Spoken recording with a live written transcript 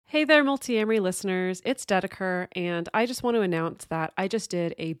Hey there, Multiamory listeners. It's Dedeker, and I just want to announce that I just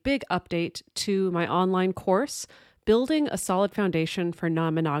did a big update to my online course, Building a Solid Foundation for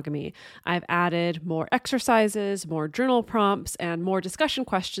Non-Monogamy. I've added more exercises, more journal prompts, and more discussion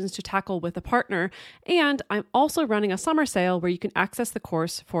questions to tackle with a partner. And I'm also running a summer sale where you can access the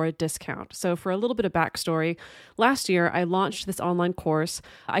course for a discount. So for a little bit of backstory, last year I launched this online course.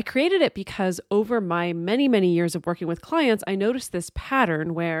 I created it because over my many, many years of working with clients, I noticed this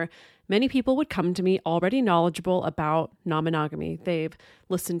pattern where many people would come to me already knowledgeable about non-monogamy. They've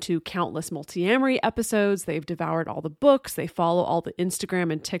listened to countless Multiamory episodes, they've devoured all the books, they follow all the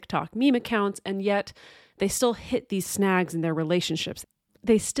Instagram and TikTok meme accounts, and yet they still hit these snags in their relationships.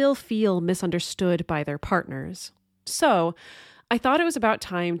 They still feel misunderstood by their partners. So I thought it was about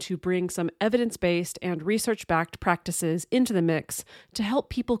time to bring some evidence-based and research-backed practices into the mix to help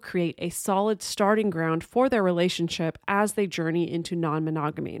people create a solid starting ground for their relationship as they journey into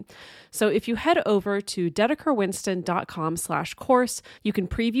non-monogamy. So if you head over to dedekerwinston.com/course, you can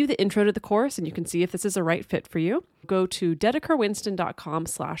preview the intro to the course and you can see if this is a right fit for you. Go to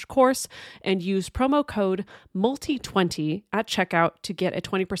dedekerwinston.com/course and use promo code MULTI20 at checkout to get a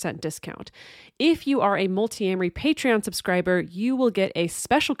 20% discount. If you are a Multiamory Patreon subscriber, you will get a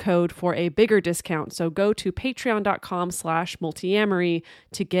special code for a bigger discount. So go to patreon.com/multiamory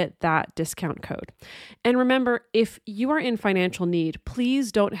to get that discount code. And remember, if you are in financial need,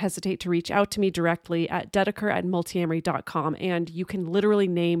 please don't hesitate to reach out to me directly at dedeker@multiamory.com, and you can literally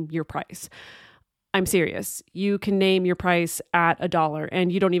name your price. I'm serious. You can name your price at $1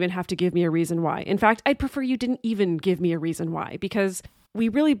 and you don't even have to give me a reason why. In fact, I'd prefer you didn't even give me a reason why, because we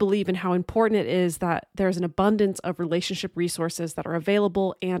really believe in how important it is that there's an abundance of relationship resources that are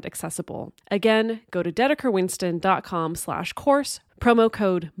available and accessible. Again, go to dedekerwinston.com/course, promo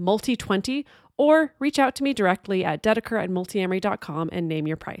code MULTI20, or reach out to me directly at dedeker@multiamory.com and name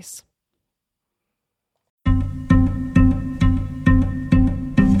your price.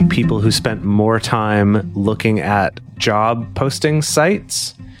 People who spent more time looking at job posting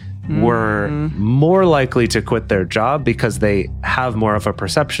sites were more likely to quit their job because they have more of a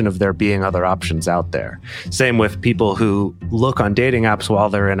perception of there being other options out there. Same with people who look on dating apps while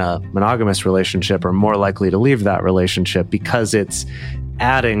they're in a monogamous relationship are more likely to leave that relationship because it's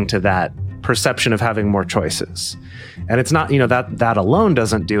adding to that perception of having more choices. And it's not, that alone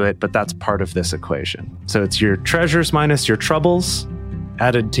doesn't do it, but that's part of this equation. So it's your treasures minus your troubles,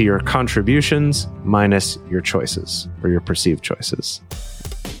 added to your contributions minus your choices or your perceived choices.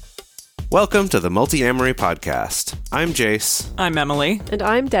 Welcome to the Multiamory Podcast. I'm Jace. I'm Emily. And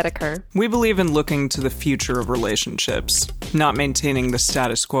I'm Dedeker. We believe in looking to the future of relationships, not maintaining the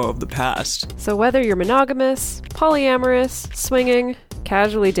status quo of the past. So whether you're monogamous, polyamorous, swinging,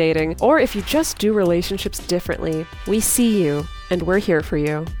 casually dating, or if you just do relationships differently, we see you and we're here for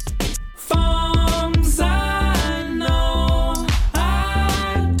you.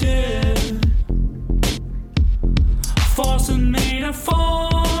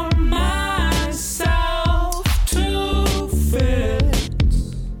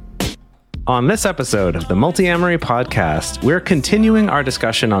 On this episode of the Multiamory Podcast, we're continuing our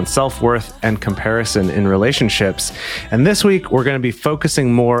discussion on self-worth and comparison in relationships. And this week, we're going to be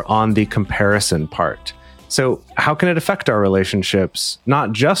focusing more on the comparison part. So how can it affect our relationships,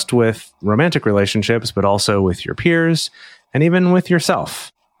 not just with romantic relationships, but also with your peers and even with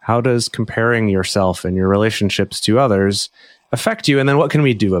yourself? How does comparing yourself and your relationships to others affect you? And then what can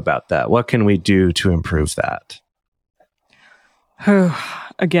we do about that? What can we do to improve that?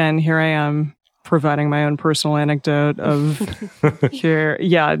 Again, here I am providing my own personal anecdote of here.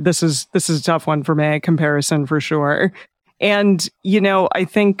 Yeah, this is a tough one for me, comparison for sure. And, I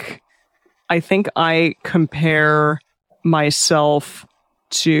think I compare myself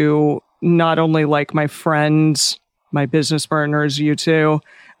to not only like my friends, my business partners, you two,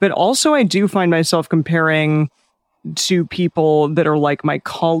 but also I do find myself comparing to people that are like my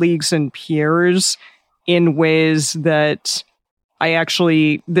colleagues and peers in ways that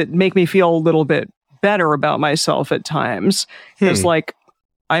that make me feel a little bit better about myself at times. Because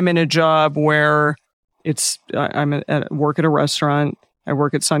I'm in a job where I'm at work at a restaurant. I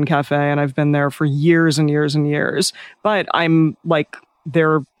work at Sun Cafe and I've been there for years and years and years, but I'm like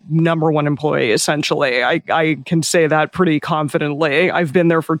their number one employee, essentially. I can say that pretty confidently. I've been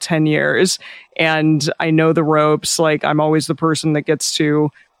there for 10 years and I know the ropes. Like I'm always the person that gets to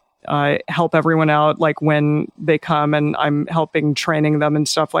help everyone out, like when they come and I'm helping training them and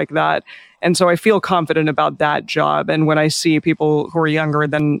stuff like that. And so I feel confident about that job. And when I see people who are younger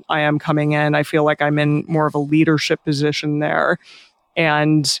than I am coming in, I feel like I'm in more of a leadership position there.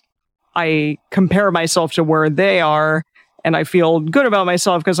 And I compare myself to where they are and I feel good about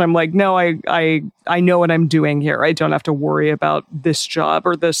myself because I'm like, no, I know what I'm doing here. I don't have to worry about this job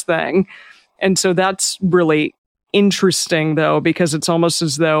or this thing. And so that's really interesting, though, because it's almost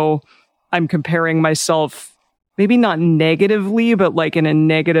as though I'm comparing myself, maybe not negatively, but like in a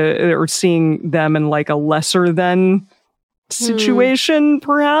negative, or seeing them in like a lesser than situation,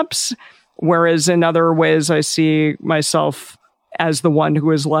 perhaps. Whereas in other ways, I see myself as the one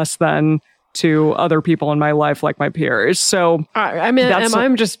who is less than to other people in my life, like my peers. So I mean,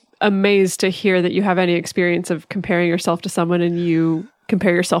 I'm just amazed to hear that you have any experience of comparing yourself to someone and you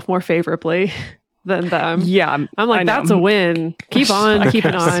compare yourself more favorably than them. Yeah. I'm like, that's a win. Keep on, keep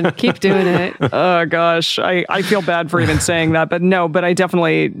it on, keep doing it. Oh gosh. I feel bad for even saying that, but I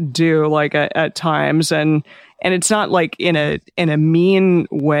definitely do, like at times. And it's not like in a mean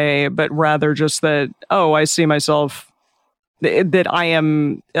way, but rather just that, I see myself that I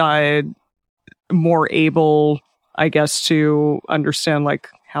am more able, I guess, to understand like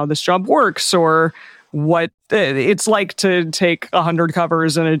how this job works or what it's like to take 100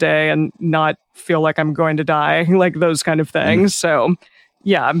 covers in a day and not feel like I'm going to die, like those kind of things. So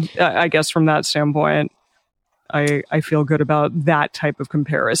yeah, I guess from that standpoint, I feel good about that type of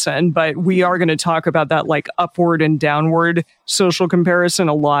comparison. But we are going to talk about that like upward and downward social comparison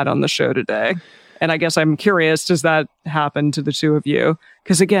a lot on the show today. And I guess I'm curious, does that happen to the two of you?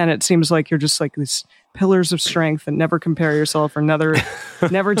 Because again, it seems like you're just like these pillars of strength and never compare yourself or never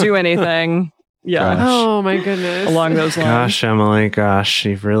do anything. Yeah. Gosh. Oh my goodness. Along those lines. Gosh, Emily, gosh,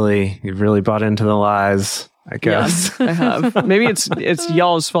 you've really bought into the lies, I guess. Yeah, I have. Maybe it's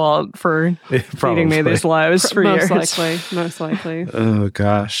y'all's fault for feeding me these lies for years. Most likely. Oh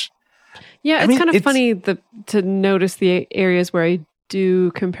gosh. Yeah, it's kind of funny to notice the areas where I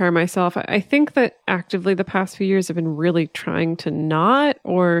do compare myself. I think that actively the past few years I've been really trying to not,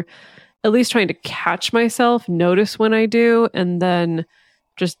 or at least trying to catch myself, notice when I do, and then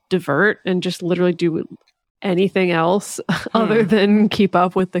just divert and just literally do anything else other than keep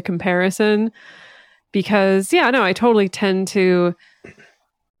up with the comparison. Because I totally tend to,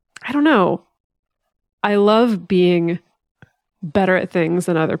 I don't know. I love being better at things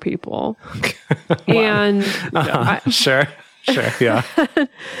than other people. And Sure, yeah.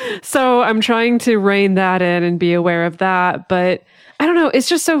 So I'm trying to rein that in and be aware of that. But I don't know. It's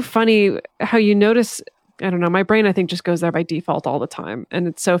just so funny how you notice, I don't know, my brain, I think, just goes there by default all the time. And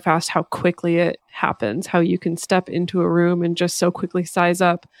it's so fast how quickly it happens, how you can step into a room and just so quickly size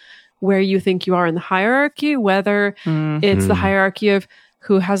up where you think you are in the hierarchy, whether it's the hierarchy of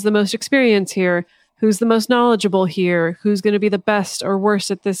who has the most experience here, who's the most knowledgeable here, who's going to be the best or worst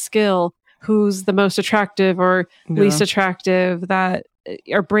at this skill, who's the most attractive or least attractive, that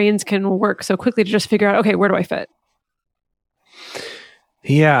our brains can work so quickly to just figure out, okay, where do I fit?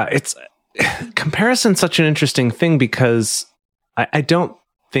 Yeah, it's comparison's such an interesting thing because I don't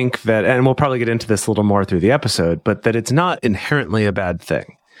think that, and we'll probably get into this a little more through the episode, but that it's not inherently a bad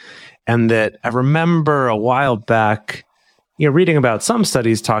thing. And that I remember a while back, reading about some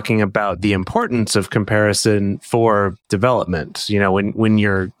studies talking about the importance of comparison for development. When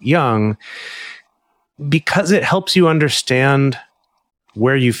you're young, because it helps you understand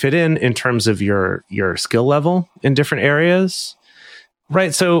where you fit in terms of your skill level in different areas.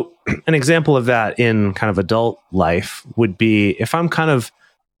 Right. So an example of that in kind of adult life would be if I'm kind of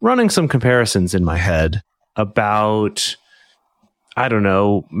running some comparisons in my head about, I don't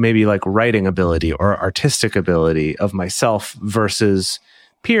know, maybe like writing ability or artistic ability of myself versus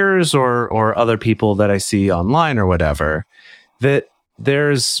peers or other people that I see online or whatever, that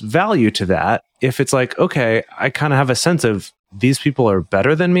there's value to that. If it's like, okay, I kind of have a sense of these people are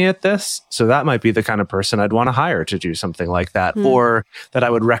better than me at this, so that might be the kind of person I'd want to hire to do something like that, or that I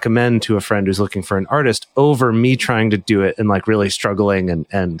would recommend to a friend who's looking for an artist over me trying to do it and like really struggling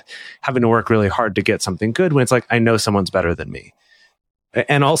and having to work really hard to get something good when it's like, I know someone's better than me.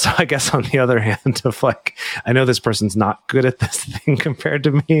 And also, I guess on the other hand of like, I know this person's not good at this thing compared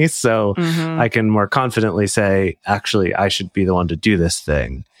to me, so I can more confidently say, actually, I should be the one to do this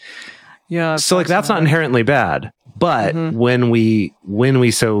thing. Yeah. So like, that's not inherently bad. But when we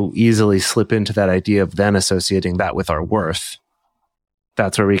so easily slip into that idea of then associating that with our worth,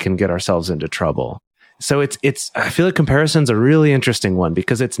 that's where we can get ourselves into trouble. So it's I feel like comparison's a really interesting one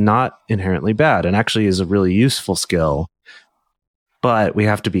because it's not inherently bad and actually is a really useful skill. But we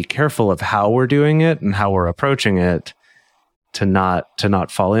have to be careful of how we're doing it and how we're approaching it to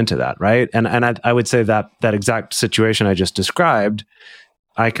not fall into that, right? And I would say that exact situation I just described,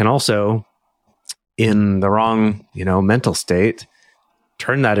 I can also, in the wrong, mental state,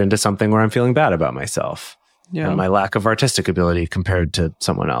 turn that into something where I'm feeling bad about myself. and my lack of artistic ability compared to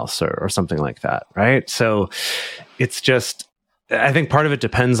someone else or something like that, right? So it's just, I think part of it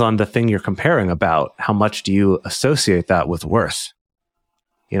depends on the thing you're comparing about. How much do you associate that with worth?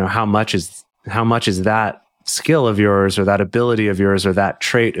 How much is that skill of yours or that ability of yours or that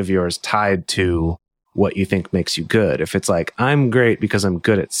trait of yours tied to what you think makes you good? If it's like, I'm great because I'm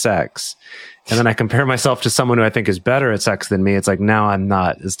good at sex, and then I compare myself to someone who I think is better at sex than me, it's like, now I'm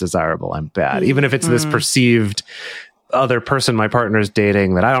not as desirable. I'm bad. Even if it's this perceived other person my partner's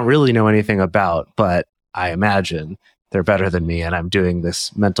dating that I don't really know anything about, but I imagine they're better than me, and I'm doing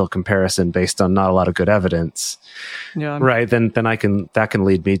this mental comparison based on not a lot of good evidence. Yeah. Right. Then that can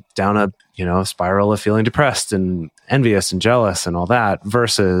lead me down a spiral of feeling depressed and envious and jealous and all that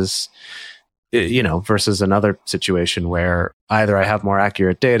versus another situation where either I have more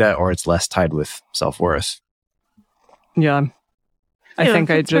accurate data or it's less tied with self-worth. Yeah. I think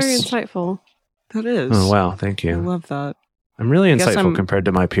very insightful. That is. Oh, wow. Thank you. I love that. I'm really insightful compared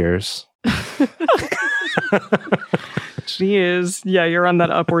to my peers. Jeez. Yeah, you're on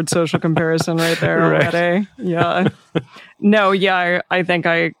that upward social comparison right there already. Yeah. No, yeah, I think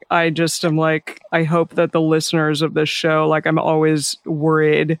I just am like, I hope that the listeners of this show, like, I'm always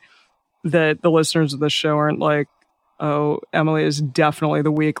worried that the listeners of the show aren't like, oh, Emily is definitely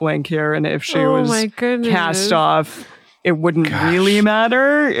the weak link here, and if she was cast off, it wouldn't really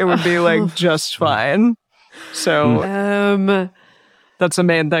matter. It would be like just fine. So that's the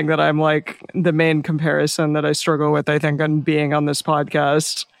main thing that I'm like, the main comparison that I struggle with, I think, on being on this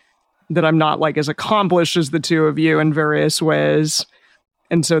podcast, that I'm not like as accomplished as the two of you in various ways.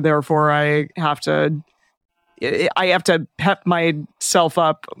 And so therefore I have to pep myself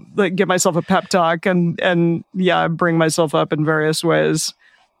up, like give myself a pep talk and bring myself up in various ways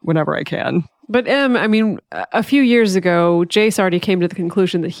whenever I can. But I mean, a few years ago, Jace already came to the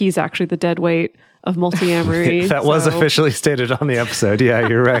conclusion that he's actually the dead weight of multi-amory. That was officially stated on the episode. Yeah,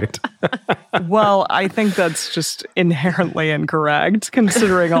 you're right. Well, I think that's just inherently incorrect,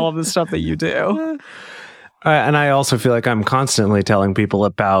 considering all of the stuff that you do. And I also feel like I'm constantly telling people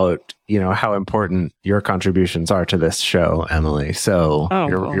about, how important your contributions are to this show, Emily. So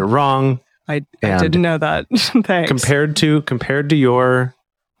you're wrong. I didn't know that. Thanks. Compared to your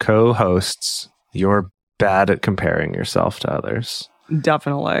co-hosts, you're bad at comparing yourself to others.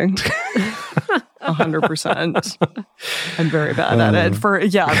 Definitely. 100%. I'm very bad at it. For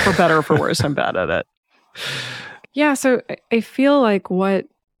better or for worse, I'm bad at it. Yeah, so I feel like what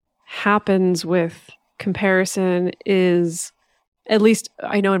happens with comparison is, at least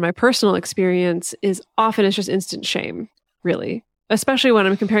I know in my personal experience, is often it's just instant shame, really. Especially when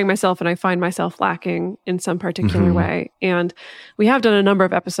I'm comparing myself and I find myself lacking in some particular way. And we have done a number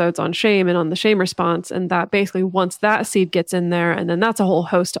of episodes on shame and on the shame response. And that basically, once that seed gets in there, and then that's a whole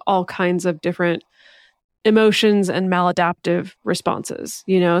host of all kinds of different emotions and maladaptive responses,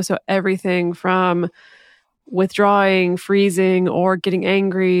 So everything from withdrawing, freezing, or getting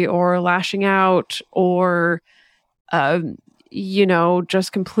angry, or lashing out, or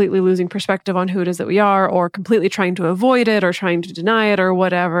just completely losing perspective on who it is that we are, or completely trying to avoid it or trying to deny it or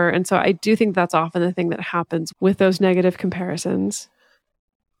whatever. And so I do think that's often the thing that happens with those negative comparisons.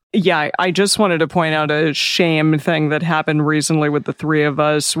 Yeah, I just wanted to point out a shame thing that happened recently with the three of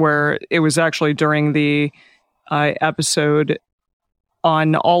us, where it was actually during the episode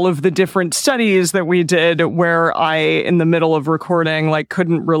on all of the different studies that we did, where I, in the middle of recording,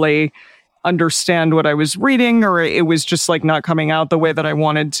 couldn't really understand what I was reading, or it was just not coming out the way that I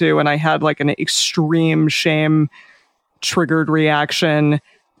wanted to. And I had an extreme shame triggered reaction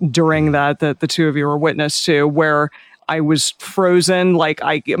during that the two of you were witness to, where I was frozen.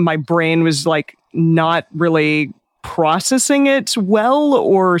 My brain was not really processing it well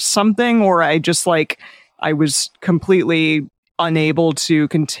or something, or I just I was completely unable to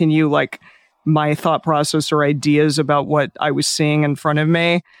continue my thought process or ideas about what I was seeing in front of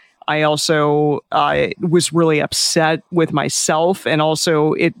me. I also was really upset with myself, and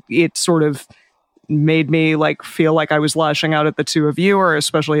also it sort of made me feel like I was lashing out at the two of you, or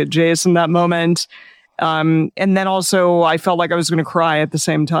especially at Jace in that moment. And then also I felt like I was going to cry at the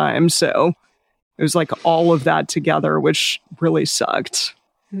same time. So it was all of that together, which really sucked.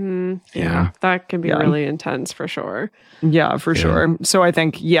 Yeah, that can be really intense for sure. Yeah, for sure. So I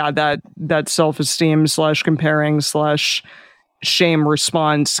think, that self-esteem / comparing / shame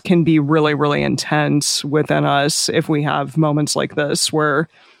response can be really, really intense within us if we have moments like this where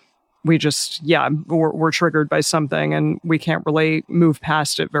we just, we're triggered by something and we can't really move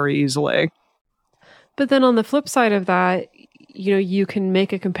past it very easily. But then on the flip side of that, you can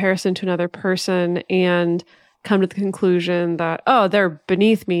make a comparison to another person and come to the conclusion that, oh, they're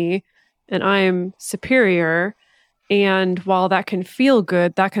beneath me. and I am superior. And while that can feel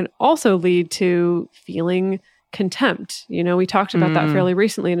good, that can also lead to feeling contempt. We talked about that fairly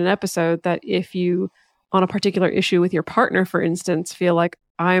recently in an episode, that if you, on a particular issue with your partner, for instance, feel like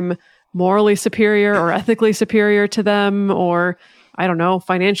I'm morally superior or ethically superior to them, or I don't know,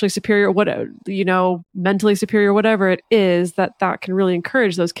 financially superior, mentally superior, whatever it is, that can really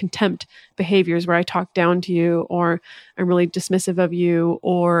encourage those contempt behaviors where I talk down to you, or I'm really dismissive of you,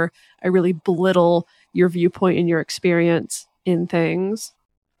 or I really belittle your viewpoint and your experience in things.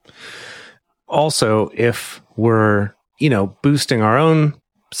 Also, if we're, boosting our own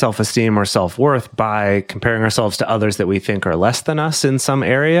self-esteem or self-worth by comparing ourselves to others that we think are less than us in some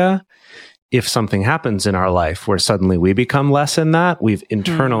area, if something happens in our life where suddenly we become less in that, we've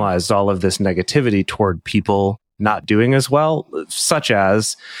internalized all of this negativity toward people not doing as well, such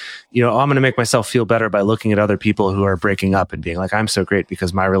as, I'm going to make myself feel better by looking at other people who are breaking up and being like, I'm so great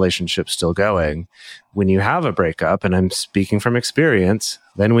because my relationship's still going. When you have a breakup, and I'm speaking from experience,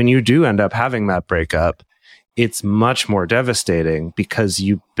 then when you do end up having that breakup, it's much more devastating because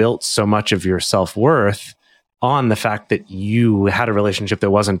you built so much of your self-worth on the fact that you had a relationship that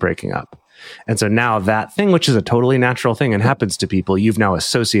wasn't breaking up. And so now that thing, which is a totally natural thing and happens to people, you've now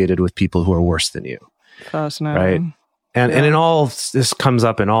associated with people who are worse than you. Fascinating. Right. And in all, this comes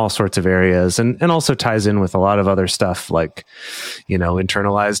up in all sorts of areas, and also ties in with a lot of other stuff like,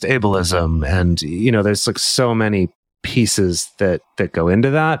 internalized ableism. And, there's like so many pieces that go into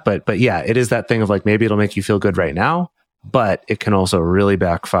that. But yeah, it is that thing of like, maybe it'll make you feel good right now, but it can also really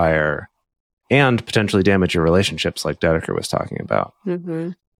backfire and potentially damage your relationships, like Dedeker was talking about. Mm-hmm.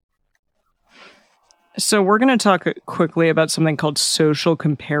 So we're going to talk quickly about something called social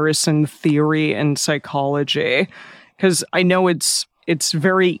comparison theory in psychology, because I know it's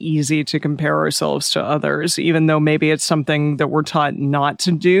very easy to compare ourselves to others, even though maybe it's something that we're taught not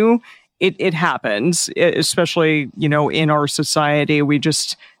to do. It happens, especially, in our society. We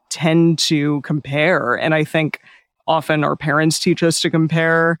just tend to compare. And I think often our parents teach us to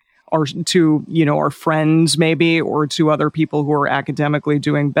compare, or to, our friends maybe, or to other people who are academically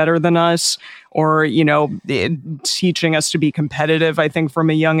doing better than us, or, teaching us to be competitive, I think,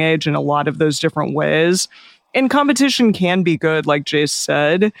 from a young age in a lot of those different ways. And competition can be good, like Jace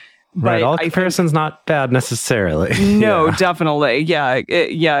said. Right, all comparison's not bad necessarily. No, definitely.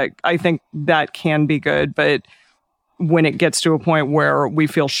 Yeah, I think that can be good, but when it gets to a point where we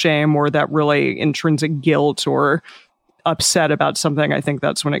feel shame or that really intrinsic guilt or upset about something, I think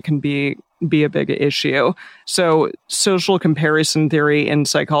that's when it can be a big issue. So social comparison theory in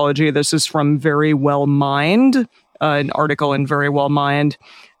psychology, this is from Very Well Mind, an article in Very Well Mind.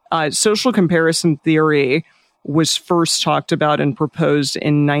 Social comparison theory was first talked about and proposed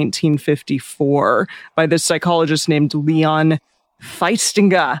in 1954 by this psychologist named Leon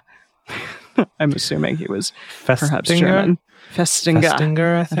Festinger. I'm assuming he was perhaps German.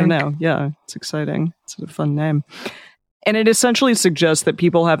 Festinger, I think. I don't know. Yeah, it's exciting. It's a fun name. And it essentially suggests that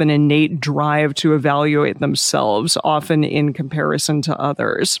people have an innate drive to evaluate themselves, often in comparison to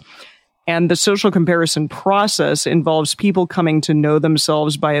others. And the social comparison process involves people coming to know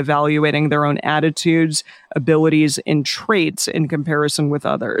themselves by evaluating their own attitudes, abilities, and traits in comparison with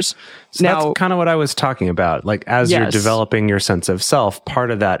others. So now, that's kind of what I was talking about. Like, as you're developing your sense of self, part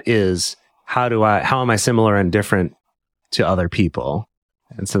of that is how am I similar and different to other people?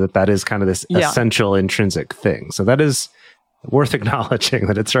 And so that is kind of this essential intrinsic thing. So that is worth acknowledging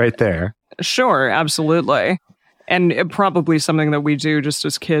that it's right there. Sure, absolutely. And probably something that we do just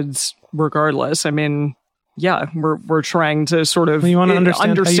as kids, regardless. I mean, we're trying to sort of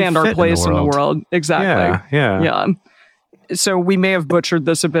understand our place in the world. Exactly. Yeah. So we may have butchered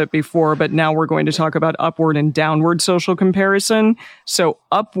this a bit before, but now we're going to talk about upward and downward social comparison. So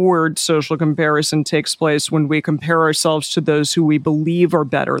upward social comparison takes place when we compare ourselves to those who we believe are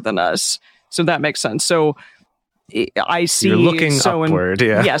better than us. So that makes sense. So I see you're looking upward.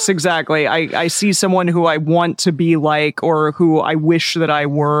 Yeah. Yes, exactly. I see someone who I want to be like, or who I wish that I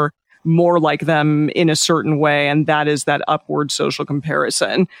were more like them in a certain way, and that is that upward social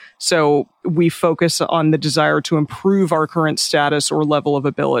comparison. So we focus on the desire to improve our current status or level of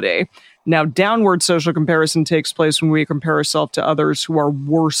ability. Now, downward social comparison takes place when we compare ourselves to others who are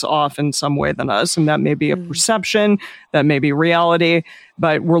worse off in some way than us, and that may be a perception, that may be reality,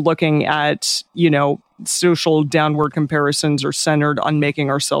 but we're looking at, social downward comparisons are centered on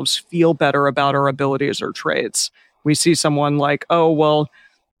making ourselves feel better about our abilities or traits. We see someone like, oh, well,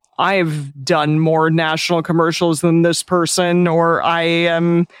 I've done more national commercials than this person, or I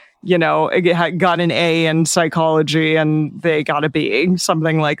am, got an A in psychology and they got a B,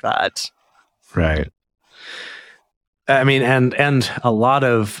 something like that. Right. I mean, and a lot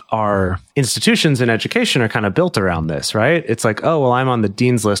of our institutions in education are kind of built around this, right? It's like, oh, well, I'm on the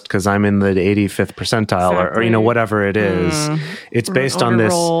dean's list because I'm in the 85th percentile, or whatever it is. It's based on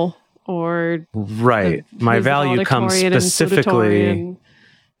this. Or right. My value comes specifically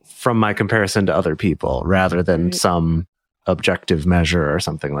from my comparison to other people rather than some objective measure or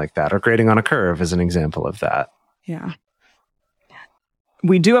something like that. Or grading on a curve is an example of that. Yeah.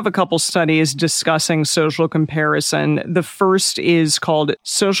 We do have a couple studies discussing social comparison. The first is called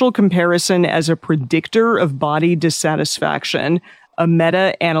Social Comparison as a Predictor of Body Dissatisfaction, a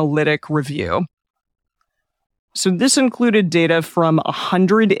meta-analytic review. So this included data from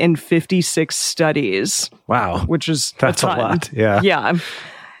 156 studies. Wow. Which is that's a lot. Yeah. Yeah.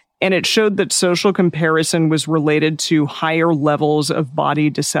 And it showed that social comparison was related to higher levels of body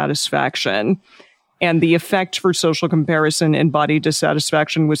dissatisfaction. And the effect for social comparison and body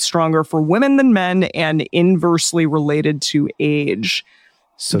dissatisfaction was stronger for women than men and inversely related to age.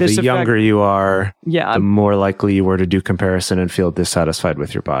 So the younger you are, the more likely you were to do comparison and feel dissatisfied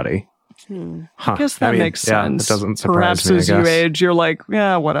with your body. I guess that makes sense. It doesn't surprise Perhaps me, as you age, you're like,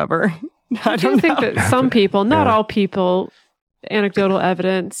 yeah, whatever. I do think that some people, not all people, anecdotal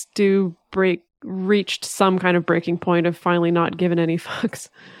evidence do reached some kind of breaking point of finally not giving any fucks.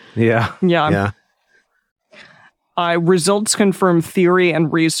 Yeah. Results confirm theory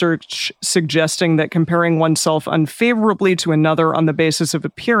and research suggesting that comparing oneself unfavorably to another on the basis of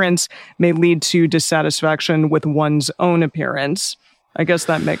appearance may lead to dissatisfaction with one's own appearance. I guess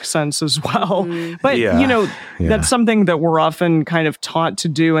that makes sense as well. But, that's something that we're often kind of taught to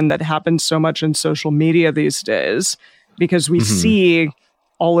do, and that happens so much in social media these days, because we see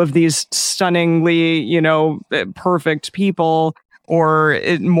all of these stunningly, perfect people, or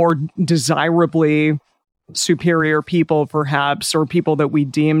more desirably superior people, perhaps, or people that we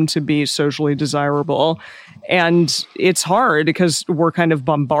deem to be socially desirable. And it's hard because we're kind of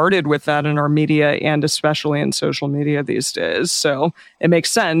bombarded with that in our media, and especially in social media these days. So it makes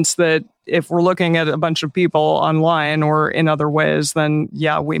sense that if we're looking at a bunch of people online or in other ways, then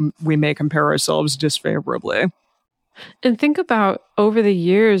we may compare ourselves disfavorably. And think about over the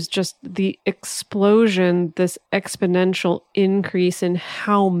years, just the explosion, this exponential increase in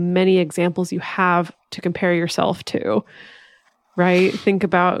how many examples you have to compare yourself to, right? Think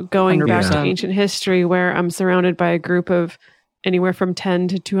about going 100%. Back to ancient history, where I'm surrounded by a group of anywhere from 10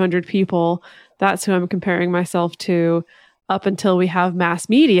 to 200 people. That's who I'm comparing myself to, up until we have mass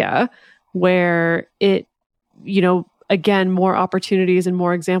media, where it, again, more opportunities and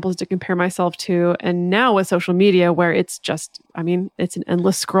more examples to compare myself to. And now with social media, where it's just, it's an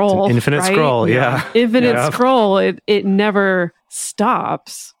endless scroll. It's an infinite scroll, yeah. Infinite scroll. It never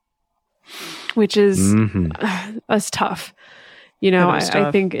stops, which is that's tough. I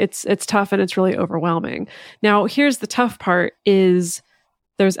think it's tough, and it's really overwhelming. Now, here's the tough part is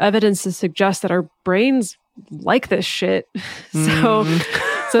there's evidence to suggest that our brains like this shit. So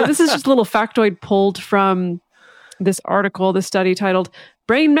this is just a little factoid pulled from this article, this study titled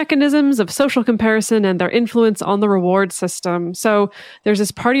Brain Mechanisms of Social Comparison and Their Influence on the Reward System. So there's this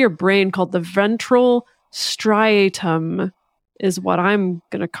part of your brain called the ventral striatum, is what I'm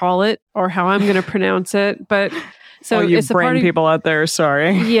going to call it, or how I'm going to pronounce it. But so it's the brain people out there,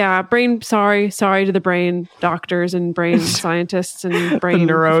 sorry. Yeah, sorry to the brain doctors and brain scientists and brain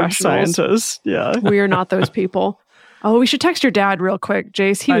neuroscientists. Yeah. We are not those people. Oh, we should text your dad real quick,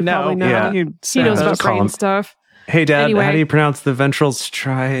 Jace. He would probably know. Yeah. He knows about brain stuff. Hey, Dad, how do you pronounce the ventral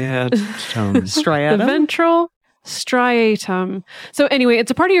striatum? The ventral striatum. So anyway,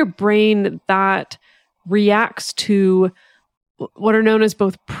 it's a part of your brain that reacts to what are known as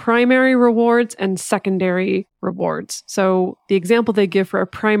both primary rewards and secondary rewards. So the example they give for a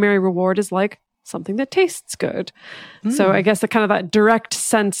primary reward is like something that tastes good. So I guess the kind of that direct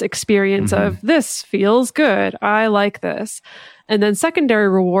sense experience of this feels good. I like this. And then secondary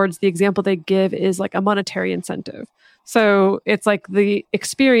rewards, the example they give is like a monetary incentive. So it's like the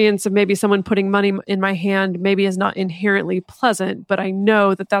experience of maybe someone putting money in my hand maybe is not inherently pleasant, but I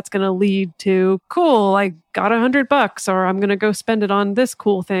know that that's going to lead to, cool, I got $100, or I'm going to go spend it on this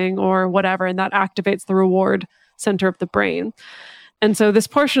cool thing or whatever. And that activates the reward center of the brain. And so this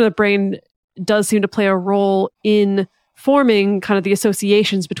portion of the brain does seem to play a role in forming kind of the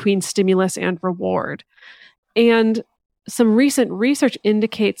associations between stimulus and reward. And some recent research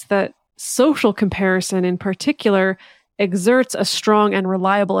indicates that social comparison in particular exerts a strong and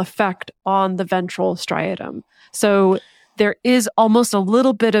reliable effect on the ventral striatum. So there is almost a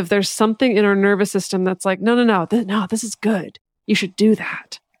little bit of, there's something in our nervous system that's like, no, this is good. You should do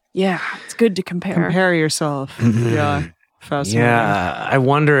that. Yeah, it's good to compare. Compare yourself. Yeah. Fascinating. Yeah, I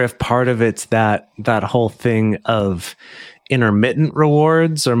wonder if part of it's that whole thing of intermittent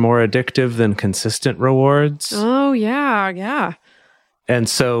rewards are more addictive than consistent rewards. Oh, yeah. And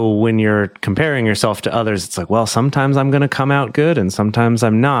so when you're comparing yourself to others, it's like, well, sometimes I'm going to come out good and sometimes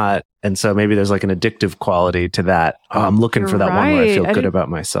I'm not. And so maybe there's like an addictive quality to that. Oh, I'm looking for that one where I feel good about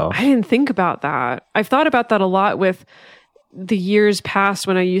myself. I didn't think about that. I've thought about that a lot with the years past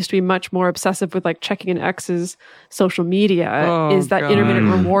when I used to be much more obsessive with like checking an ex's social media, is that intermittent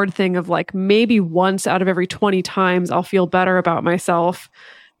reward thing of like maybe once out of every 20 times I'll feel better about myself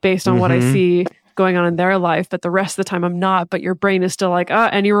based on what I see going on in their life, but the rest of the time I'm not. But your brain is still like,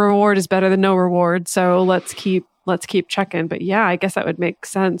 any reward is better than no reward, so let's keep checking. But yeah, I guess that would make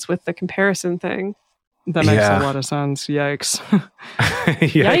sense with the comparison thing. That makes a lot of sense. Yikes.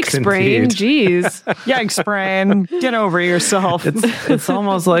 Yikes, brain. Jeez. Yikes, brain. Get over yourself. It's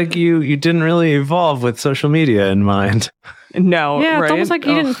almost like you didn't really evolve with social media in mind. No. Yeah, right? It's almost like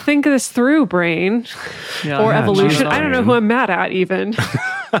you didn't think this through, brain. Or evolution. I don't know who I'm mad at even.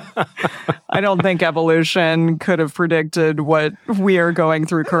 I don't think evolution could have predicted what we are going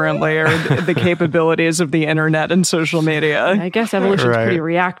through currently, or the capabilities of the internet and social media. I guess evolution's pretty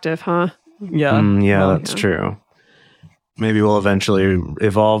reactive, huh? Yeah. That's true. Maybe we'll eventually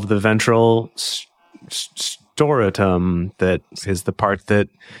evolve the ventral striatum, that is the part that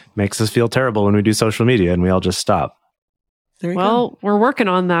makes us feel terrible when we do social media, and we all just stop. Well, we're working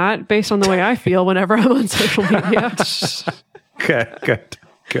on that based on the way I feel whenever I'm on social media.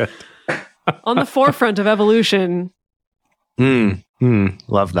 Good. On the forefront of evolution.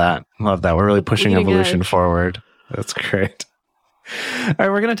 Love that. We're really pushing evolution forward. That's great. All right,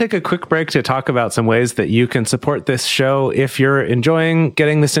 we're going to take a quick break to talk about some ways that you can support this show if you're enjoying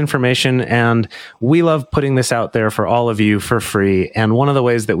getting this information. And we love putting this out there for all of you for free. And one of the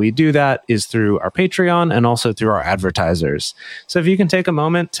ways that we do that is through our Patreon and also through our advertisers. So if you can take a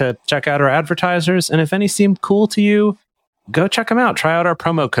moment to check out our advertisers, and if any seem cool to you, go check them out. Try out our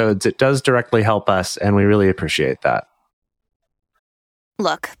promo codes. It does directly help us, and we really appreciate that.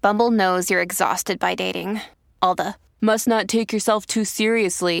 Look, Bumble knows you're exhausted by dating. All the must not take yourself too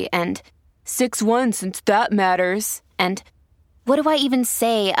seriously, and 6'1" since that matters, and what do I even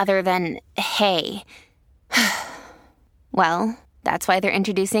say other than, hey? Well, that's why they're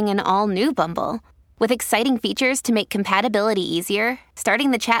introducing an all-new Bumble, with exciting features to make compatibility easier,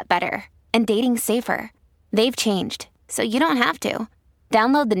 starting the chat better, and dating safer. They've changed, so you don't have to.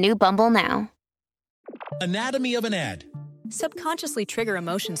 Download the new Bumble now. Anatomy of an ad. Subconsciously trigger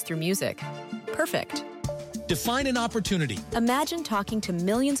emotions through music. Perfect. Define an opportunity. Imagine talking to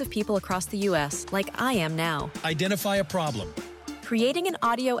millions of people across the U.S. like I am now. Identify a problem. Creating an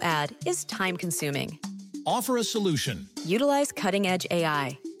audio ad is time-consuming. Offer a solution. Utilize cutting-edge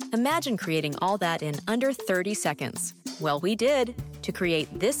AI. Imagine creating all that in under 30 seconds. Well, we did, to create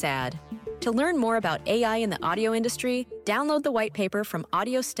this ad. To learn more about AI in the audio industry, download the white paper from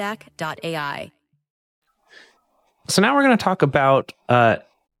audiostack.ai. So now we're going to talk about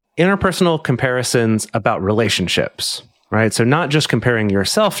interpersonal comparisons about relationships, right? So not just comparing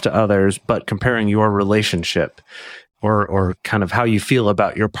yourself to others, but comparing your relationship or kind of how you feel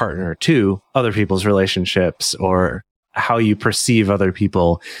about your partner to other people's relationships, or how you perceive other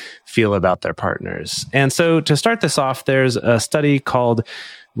people feel about their partners. And so to start this off, there's a study called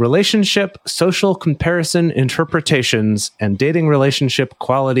Relationship Social Comparison Interpretations and Dating Relationship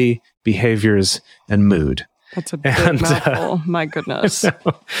Quality, Behaviors, and Mood. That's a big mouthful. My goodness. So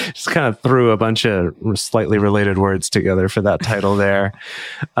just kind of threw a bunch of slightly related words together for that title there.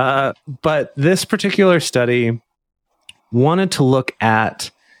 But this particular study wanted to look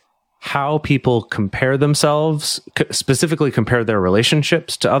at how people compare themselves, specifically compare their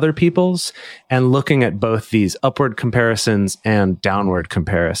relationships to other people's, and looking at both these upward comparisons and downward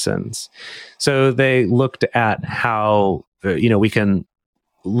comparisons. So they looked at how, we can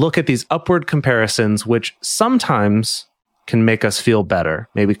look at these upward comparisons, which sometimes can make us feel better,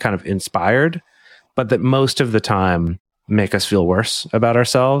 maybe kind of inspired, but that most of the time make us feel worse about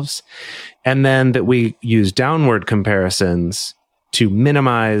ourselves. And then that we use downward comparisons to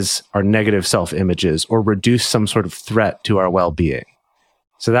minimize our negative self-images or reduce some sort of threat to our well-being.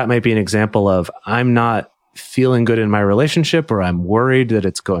 So that might be an example of, I'm not feeling good in my relationship, or I'm worried that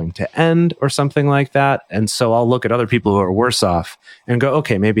it's going to end, or something like that. And so I'll look at other people who are worse off and go,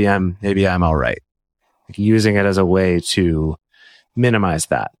 okay, maybe I'm all right. Like using it as a way to minimize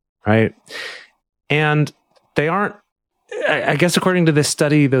that, right? And they aren't, I guess according to this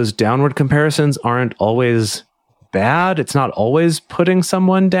study, those downward comparisons aren't always bad. It's not always putting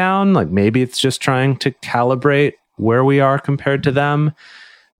someone down. Like maybe it's just trying to calibrate where we are compared to them.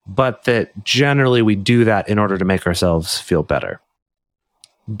 but that generally we do that in order to make ourselves feel better.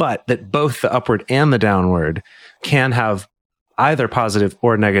 But that both the upward and the downward can have either positive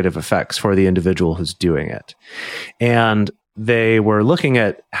or negative effects for the individual who's doing it. And they were looking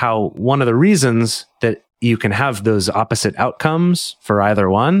at how one of the reasons that you can have those opposite outcomes for either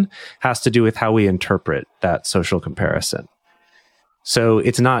one has to do with how we interpret that social comparison. So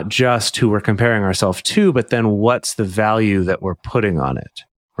it's not just who we're comparing ourselves to, but then what's the value that we're putting on it,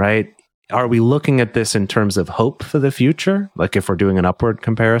 right? Are we looking at this in terms of hope for the future? Like if we're doing an upward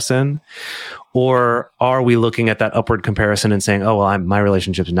comparison, or are we looking at that upward comparison and saying, oh, well, my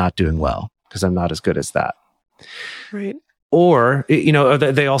relationship's not doing well because I'm not as good as that. Right. Or,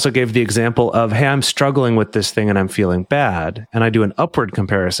 they also gave the example of, hey, I'm struggling with this thing and I'm feeling bad. And I do an upward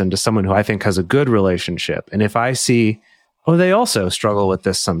comparison to someone who I think has a good relationship. And if I see, oh, they also struggle with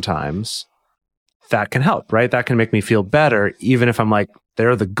this sometimes, that can help, right? That can make me feel better, even if I'm like,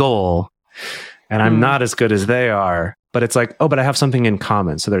 they're the goal and I'm not as good as they are. But it's like, oh, but I have something in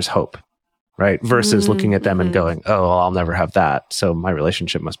common. So there's hope, right? Versus looking at them and going, oh, well, I'll never have that. So my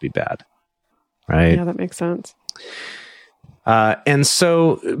relationship must be bad, right? Yeah, that makes sense. And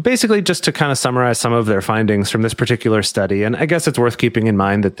so basically just to kind of summarize some of their findings from this particular study, and I guess it's worth keeping in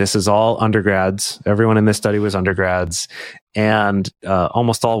mind that this is all undergrads. Everyone in this study was undergrads and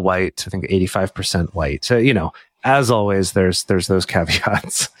almost all white, I think 85% white. So, as always, there's those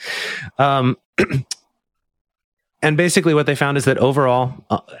caveats. And basically what they found is that overall,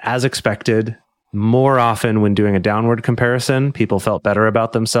 as expected, more often when doing a downward comparison, people felt better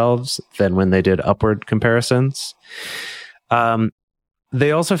about themselves than when they did upward comparisons.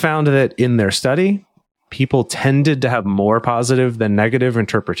 They also found that in their study, people tended to have more positive than negative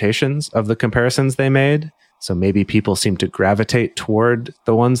interpretations of the comparisons they made. So maybe people seem to gravitate toward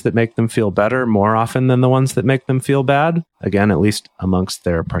the ones that make them feel better more often than the ones that make them feel bad. Again, at least amongst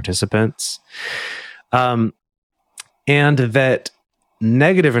their participants. And that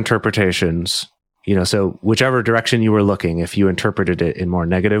negative interpretations, so whichever direction you were looking, if you interpreted it in more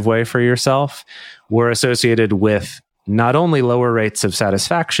negative way for yourself, were associated with not only lower rates of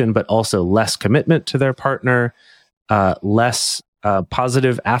satisfaction, but also less commitment to their partner, less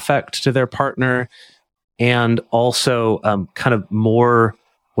positive affect to their partner, and also kind of more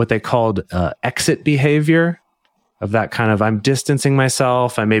what they called exit behavior, of that kind of, I'm distancing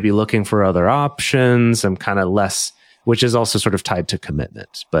myself, I may be looking for other options, I'm kind of less, which is also sort of tied to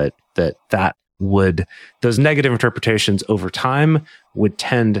commitment, but those negative interpretations over time would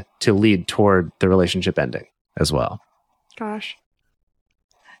tend to lead toward the relationship ending as well. Gosh.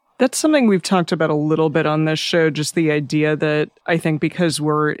 That's something we've talked about a little bit on this show, just the idea that I think because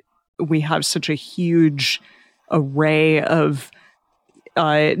we have such a huge array of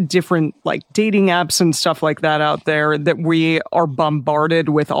different like dating apps and stuff like that out there, that we are bombarded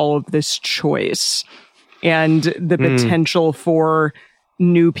with all of this choice and the potential for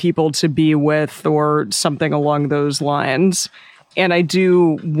new people to be with or something along those lines. And I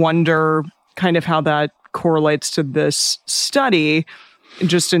do wonder kind of how that correlates to this study,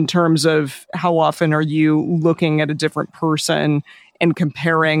 just in terms of how often are you looking at a different person and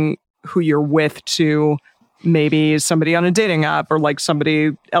comparing who you're with to maybe somebody on a dating app or like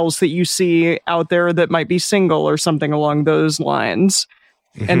somebody else that you see out there that might be single or something along those lines.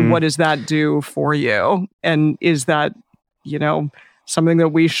 And what does that do for you? And is that, something that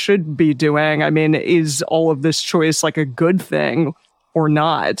we should be doing? I mean, is all of this choice like a good thing or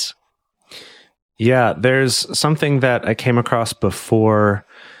not? Yeah, there's something that I came across before.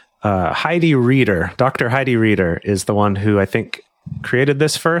 Heidi Reeder, Dr. Heidi Reeder is the one who I think created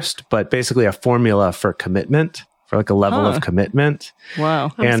this first, but basically a formula for commitment, for like a level of commitment.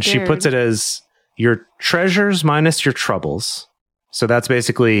 Wow. And she puts it as your treasures minus your troubles. So that's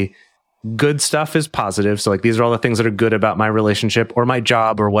basically good stuff is positive. So like these are all the things that are good about my relationship or my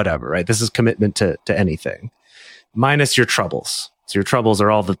job or whatever, right? This is commitment to anything. Minus your troubles. So your troubles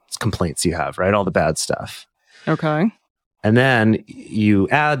are all the complaints you have, right? All the bad stuff. Okay. And then you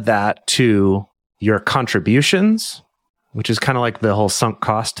add that to your contributions, which is kind of like the whole sunk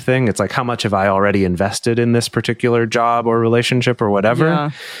cost thing. It's like, how much have I already invested in this particular job or relationship or whatever? Yeah.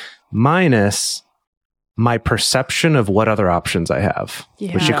 Minus my perception of what other options I have,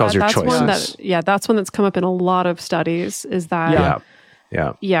 which she calls your that's choices. That's one that's come up in a lot of studies, is that,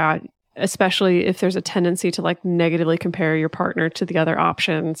 Yeah. Especially if there's a tendency to like negatively compare your partner to the other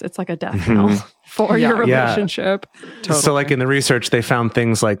options. It's like a death knell for your relationship. Totally. So like in the research, they found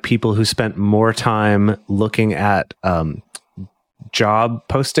things like people who spent more time looking at job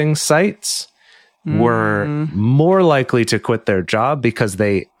posting sites were more likely to quit their job because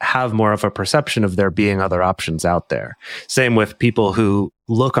they have more of a perception of there being other options out there. Same with people who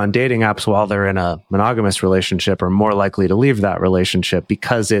look on dating apps while they're in a monogamous relationship are more likely to leave that relationship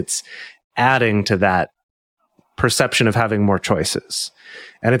because it's adding to that perception of having more choices.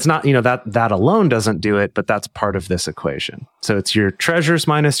 And it's not, that alone doesn't do it, but that's part of this equation. So it's your treasures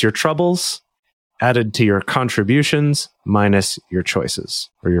minus your troubles added to your contributions minus your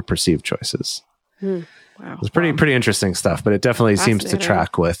choices or your perceived choices. Wow. It's pretty interesting stuff, but it definitely seems to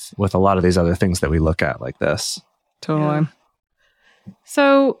track with a lot of these other things that we look at like this. Totally. Yeah.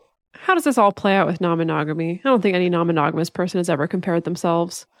 So how does this all play out with non-monogamy? I don't think any non-monogamous person has ever compared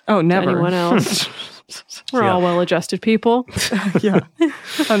themselves to anyone else. We're all well-adjusted people. Yeah,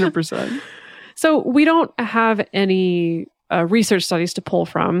 100%. So we don't have any research studies to pull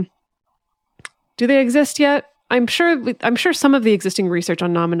from. Do they exist yet? I'm sure some of the existing research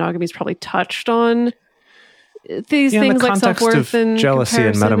on non-monogamy has probably touched on these things like self-worth and jealousy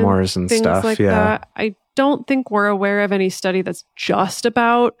and metamors and things stuff. Like that. I don't think we're aware of any study that's just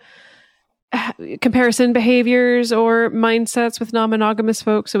about comparison behaviors or mindsets with non-monogamous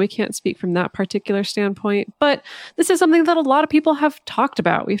folks, so we can't speak from that particular standpoint. But this is something that a lot of people have talked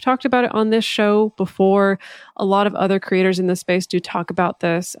about. We've talked about it on this show before. A lot of other creators in this space do talk about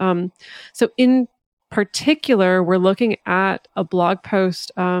this. So in particular, we're looking at a blog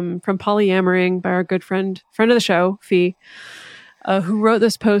post from Polyamoring by our good friend of the show, Fee, who wrote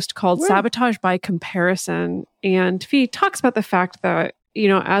this post called Sabotage by Comparison. And Fee talks about the fact that,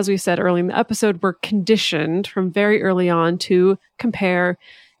 as we said early in the episode, we're conditioned from very early on to compare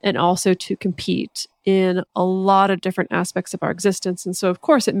and also to compete in a lot of different aspects of our existence. And so, of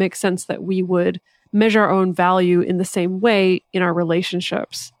course, it makes sense that we would measure our own value in the same way in our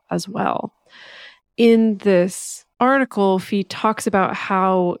relationships as well. In this article, Fee talks about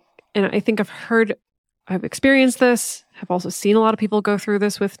how, and I think I've experienced this, have also seen a lot of people go through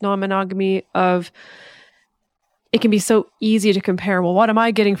this with non-monogamy, of it can be so easy to compare, well, what am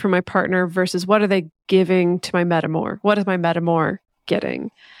I getting from my partner versus what are they giving to my metamor? What is my metamor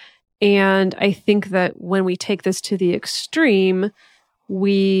getting? And I think that when we take this to the extreme,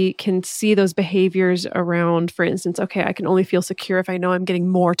 we can see those behaviors around, for instance, okay, I can only feel secure if I know I'm getting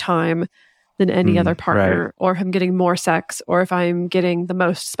more time than any other partner, right, or if I'm getting more sex, or if I'm getting the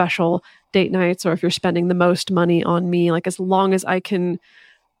most special date nights, or if you're spending the most money on me. Like, as long as I can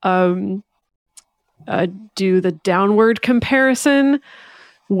do the downward comparison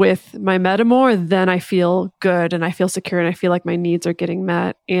with my metamor, then I feel good and I feel secure and I feel like my needs are getting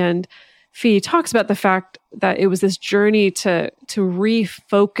met. And Fee talks about the fact that it was this journey to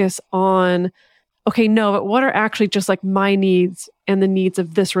refocus on, okay, no, but what are actually just like my needs and the needs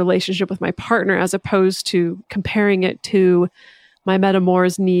of this relationship with my partner, as opposed to comparing it to my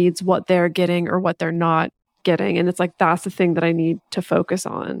metamor's needs, what they're getting or what they're not getting. And it's like, that's the thing that I need to focus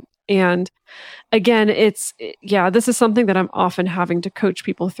on. And again, this is something that I'm often having to coach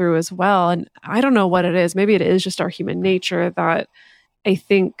people through as well. And I don't know what it is. Maybe it is just our human nature that I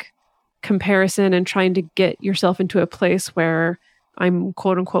think comparison and trying to get yourself into a place where I'm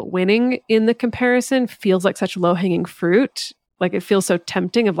quote unquote winning in the comparison feels like such low hanging fruit. Like, it feels so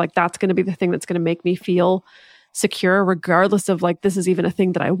tempting of like, that's going to be the thing that's going to make me feel secure, regardless of like, this is even a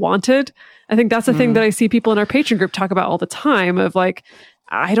thing that I wanted. I think that's the thing that I see people in our Patreon group talk about all the time, of like,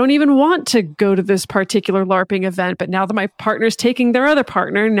 I don't even want to go to this particular LARPing event, but now that my partner's taking their other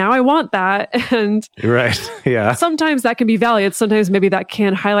partner, now I want that. And right. Yeah. Sometimes that can be valid. Sometimes maybe that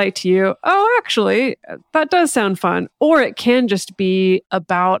can highlight to you, oh, actually, that does sound fun. Or it can just be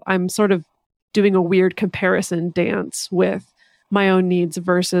about, I'm sort of doing a weird comparison dance with my own needs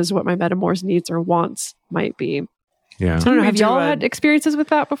versus what my metamor's needs or wants might be. Yeah. So I don't know, have y'all had experiences with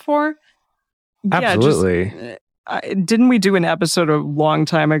that before? Absolutely. Didn't we do an episode a long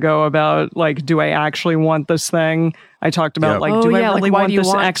time ago about like, do I actually want this thing? I talked about like, do I really like, want this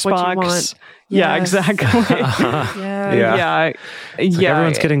Xbox? Yeah, exactly. Yeah.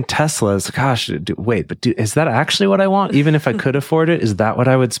 Everyone's getting Teslas. Gosh, is that actually what I want? Even if I could afford it, is that what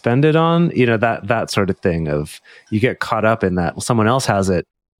I would spend it on? That sort of thing of, you get caught up in that. Well, someone else has it,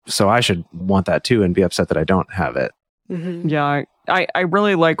 so I should want that too and be upset that I don't have it. Mm-hmm. Yeah. I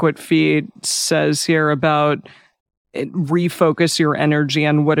really like what Fee says here about refocus your energy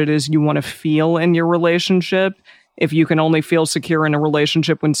on what it is you want to feel in your relationship. If you can only feel secure in a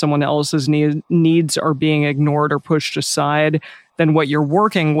relationship when someone else's needs are being ignored or pushed aside, then what you're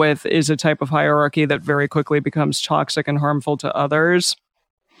working with is a type of hierarchy that very quickly becomes toxic and harmful to others.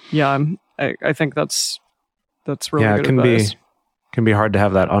 Yeah, I think that's really good advice. Can be hard to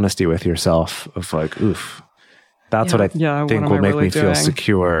have that honesty with yourself of like, oof, that's what I think will make me feel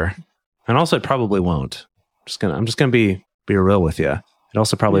secure. And also, it probably won't. I'm just gonna be real with you. It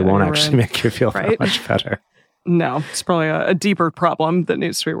also probably won't actually make you feel that much better. No, it's probably a deeper problem that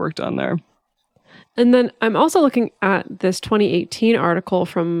needs to be worked on there. And then I'm also looking at this 2018 article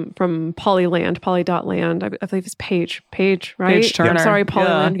from Polyland, Poly.land. I believe it's Paige, right? Paige Turner. Yeah, sorry,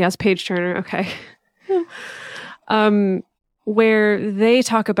 Polyland. Yes, Paige Turner. Okay. Where they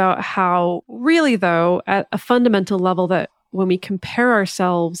talk about how really, though, at a fundamental level, that when we compare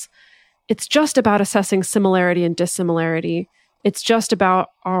ourselves, it's just about assessing similarity and dissimilarity. It's just about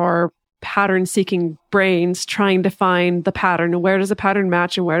our pattern-seeking brains trying to find the pattern. Where does a pattern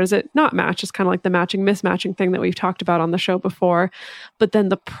match and where does it not match? It's kind of like the matching-mismatching thing that we've talked about on the show before. But then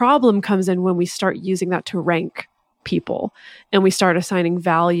the problem comes in when we start using that to rank people and we start assigning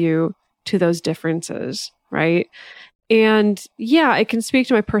value to those differences, right? And yeah, I can speak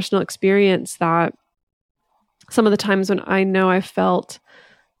to my personal experience that some of the times when I know I felt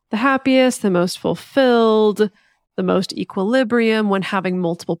the happiest, the most fulfilled, the most equilibrium when having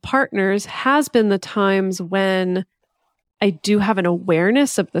multiple partners has been the times when I do have an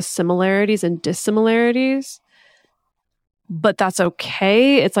awareness of the similarities and dissimilarities, but that's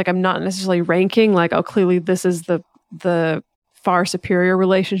okay. It's like I'm not necessarily ranking like, oh, clearly this is the far superior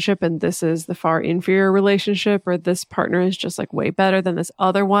relationship and this is the far inferior relationship, or this partner is just like way better than this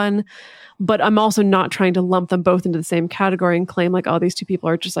other one. But I'm also not trying to lump them both into the same category and claim like, oh, these two people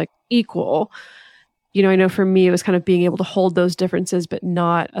are just like equal. You know, I know for me, it was kind of being able to hold those differences, but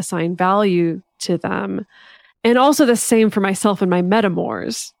not assign value to them. And also the same for myself and my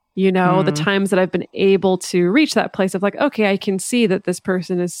metamors, you know, the times that I've been able to reach that place of like, okay, I can see that this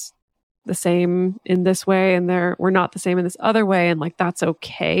person is the same in this way and we're not the same in this other way. And like, that's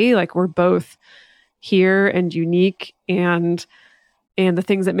okay. Like we're both here and unique, and the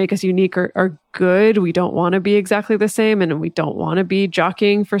things that make us unique are good. We don't want to be exactly the same, and we don't want to be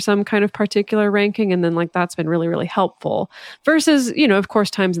jockeying for some kind of particular ranking. And then like, that's been really, really helpful versus, you know, of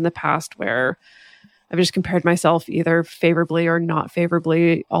course, times in the past where I've just compared myself either favorably or not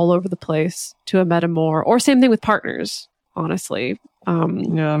favorably all over the place to a metamor, or same thing with partners, honestly.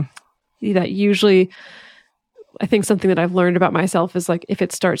 That usually, I think something that I've learned about myself is like, if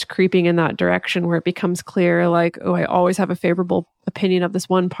it starts creeping in that direction where it becomes clear, like, oh, I always have a favorable opinion of this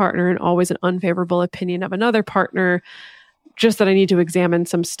one partner and always an unfavorable opinion of another partner, just that I need to examine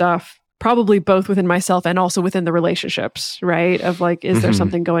some stuff, probably both within myself and also within the relationships, right? Of like, is there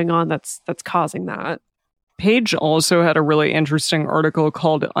something going on that's causing that? Paige also had a really interesting article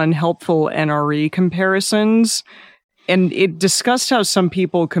called Unhelpful NRE Comparisons. And it discussed how some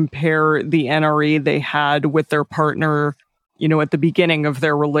people compare the NRE they had with their partner, you know, at the beginning of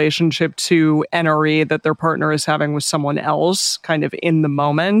their relationship to NRE that their partner is having with someone else, kind of in the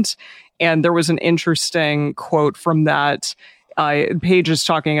moment. And there was an interesting quote from that. Paige is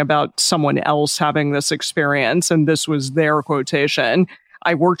talking about someone else having this experience, and this was their quotation.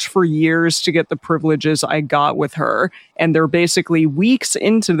 I worked for years to get the privileges I got with her, and they're basically weeks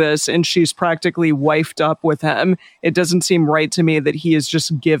into this, and she's practically wifed up with him. It doesn't seem right to me that he is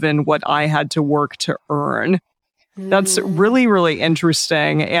just given what I had to work to earn. That's really, really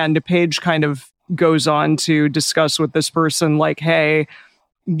interesting. And Paige kind of goes on to discuss with this person, like, hey,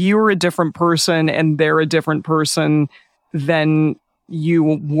 you're a different person, and they're a different person than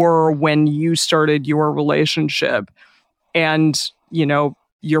you were when you started your relationship. And you know,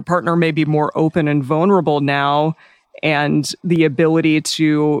 your partner may be more open and vulnerable now, and the ability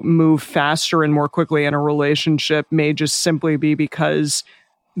to move faster and more quickly in a relationship may just simply be because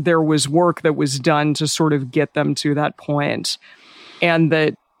there was work that was done to sort of get them to that point. And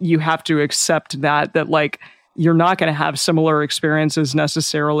that you have to accept that like, you're not going to have similar experiences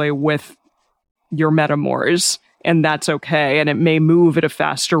necessarily with your metamors. And that's okay. And it may move at a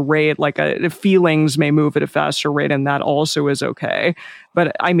faster rate, like the feelings may move at a faster rate, and that also is okay.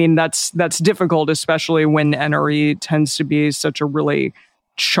 But I mean, that's difficult, especially when NRE tends to be such a really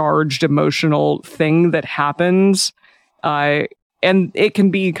charged emotional thing that happens. And it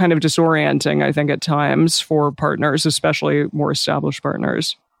can be kind of disorienting, I think, at times for partners, especially more established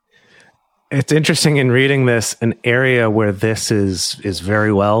partners. It's interesting in reading this, an area where this is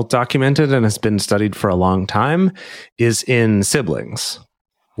very well documented and has been studied for a long time is in siblings,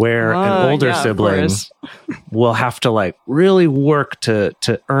 where an older sibling will have to like really work to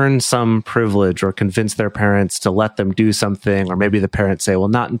earn some privilege or convince their parents to let them do something. Or maybe the parents say, well,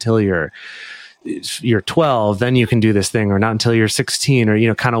 not until you're 12, then you can do this thing, or not until you're 16, or, you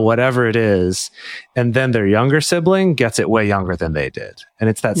know, kind of whatever it is. And then their younger sibling gets it way younger than they did. And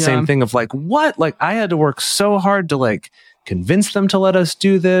it's that same thing of like, what? Like, I had to work so hard to like convince them to let us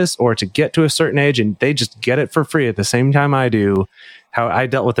do this or to get to a certain age, and they just get it for free at the same time I do. how I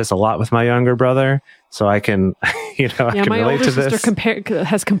dealt with this a lot with my younger brother. So I can, I can my relate older to this. sister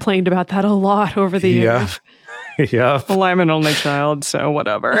has complained about that a lot over the years. Yeah. Well, I'm an only child, so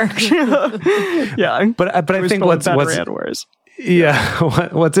whatever. Yeah. But I think what's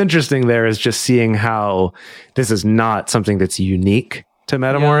what's interesting there is just seeing how this is not something that's unique to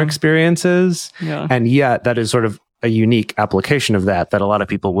Metamor experiences. Yeah. And yet that is sort of a unique application of that a lot of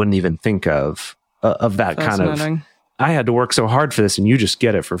people wouldn't even think of that kind of, I had to work so hard for this and you just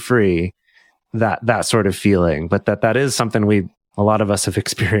get it for free. That sort of feeling. But that is something a lot of us have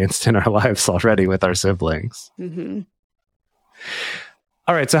experienced in our lives already with our siblings. Mm-hmm.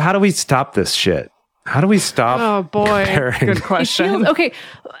 All right. So how do we stop this shit? How do we stop? Oh boy. Comparing? Good question. Okay.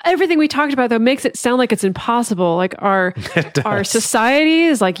 Everything we talked about though makes it sound like it's impossible. Like our society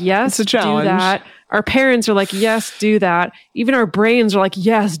is like, yes, it's a challenge. Do that. Our parents are like, yes, do that. Even our brains are like,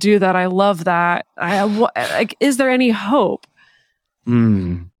 yes, do that. I love that. Is there any hope?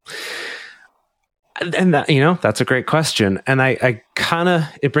 And that, that's a great question. And I kind of,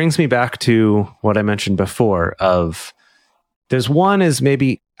 it brings me back to what I mentioned before of there's one is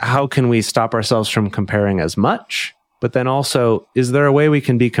maybe how can we stop ourselves from comparing as much? But then also, is there a way we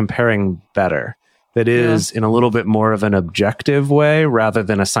can be comparing better? That is in a little bit more of an objective way rather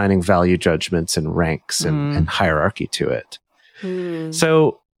than assigning value judgments and ranks and hierarchy to it.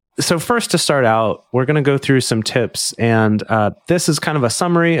 So first to start out, we're going to go through some tips. And this is kind of a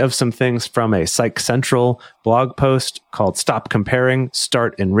summary of some things from a Psych Central blog post called Stop Comparing,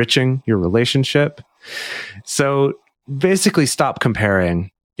 Start Enriching Your Relationship. So basically, stop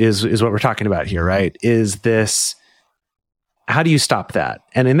comparing is what we're talking about here, right? Is this... How do you stop that?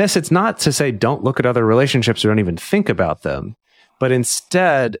 And in this, it's not to say don't look at other relationships or don't even think about them, but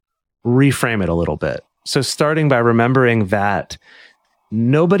instead reframe it a little bit. So starting by remembering that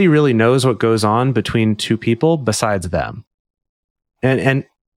nobody really knows what goes on between two people besides them. And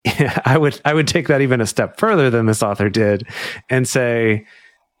I would take that even a step further than this author did and say,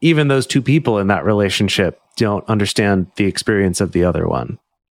 even those two people in that relationship don't understand the experience of the other one,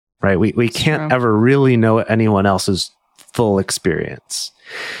 right? We can't ever really know anyone else's full experience.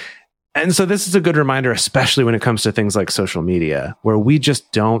 And so this is a good reminder, especially when it comes to things like social media, where we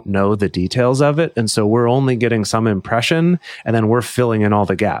just don't know the details of it. And so we're only getting some impression and then we're filling in all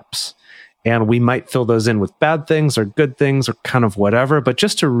the gaps. And we might fill those in with bad things or good things or kind of whatever, but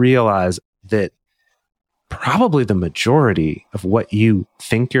just to realize that probably the majority of what you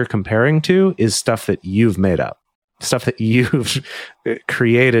think you're comparing to is stuff that you've made up. Stuff that you've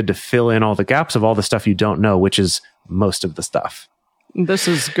created to fill in all the gaps of all the stuff you don't know, which is most of the stuff. This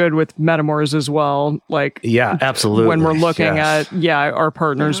is good with Metamors as well. Like, yeah, absolutely. When we're looking at, our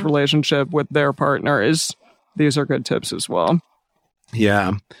partner's relationship with their partners, these are good tips as well.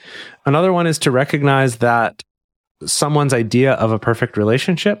 Yeah. Another one is to recognize that someone's idea of a perfect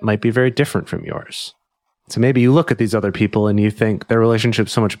relationship might be very different from yours. So maybe you look at these other people and you think their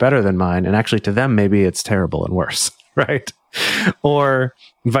relationship's so much better than mine. And actually to them, maybe it's terrible and worse, right? Or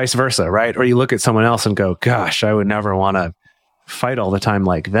vice versa, right? Or you look at someone else and go, gosh, I would never want to fight all the time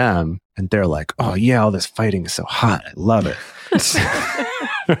like them. And they're like, oh yeah, all this fighting is so hot. I love it.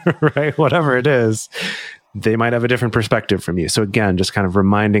 Right? Whatever it is, they might have a different perspective from you. So again, just kind of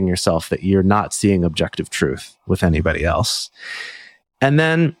reminding yourself that you're not seeing objective truth with anybody else. And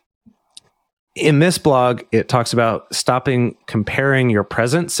then in this blog, it talks about stopping comparing your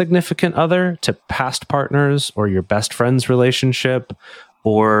present significant other to past partners or your best friend's relationship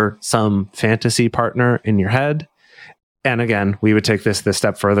or some fantasy partner in your head. And again, we would take this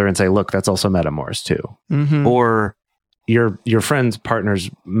step further and say, look, that's also Metamors too. Mm-hmm. Or your friend's partner's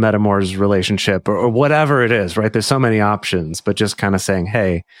Metamors relationship or whatever it is, right? There's so many options, but just kind of saying,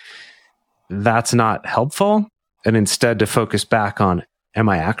 hey, that's not helpful. And instead to focus back on, am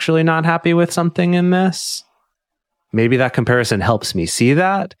I actually not happy with something in this? Maybe that comparison helps me see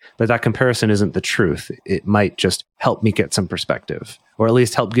that, but that comparison isn't the truth. It might just help me get some perspective, or at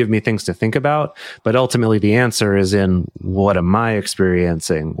least help give me things to think about. But ultimately, the answer is in what am I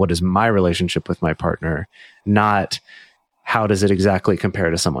experiencing? What is my relationship with my partner? Not how does it exactly compare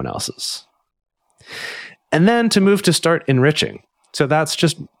to someone else's? And then to move to start enriching. So that's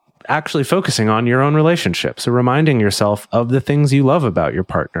just actually focusing on your own relationship. So reminding yourself of the things you love about your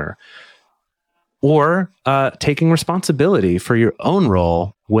partner, or taking responsibility for your own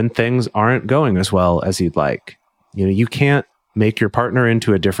role when things aren't going as well as you'd like. You can't make your partner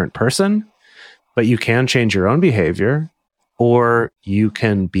into a different person, but you can change your own behavior, or you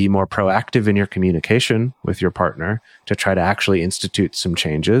can be more proactive in your communication with your partner to try to actually institute some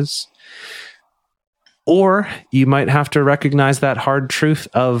changes. Or you might have to recognize that hard truth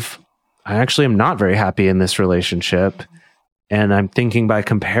of, I actually am not very happy in this relationship. And I'm thinking by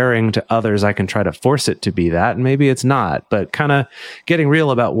comparing to others, I can try to force it to be that. And maybe it's not, but kind of getting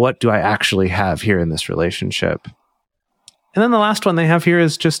real about what do I actually have here in this relationship. And then the last one they have here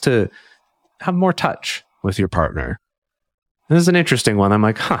is just to have more touch with your partner. And this is an interesting one. I'm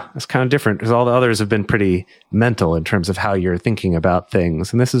like, that's kind of different because all the others have been pretty mental in terms of how you're thinking about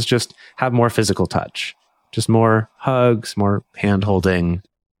things. And this is just have more physical touch, just more hugs, more hand holding,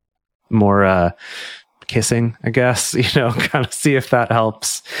 more, kissing, I guess, kind of see if that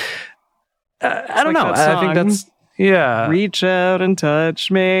helps. I don't know. I think that's, Reach out and touch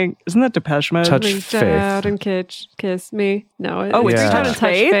me. Isn't that Depeche Mode? Reach Faith. out and kiss me. No, Oh, it's it's reach out touch and touch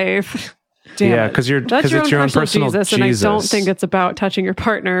Faith. Damn yeah, it. because That's it's your own personal Jesus, and I don't think it's about touching your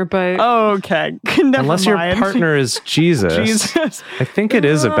partner, but Okay. Never unless mind. your partner is Jesus. Jesus. I think it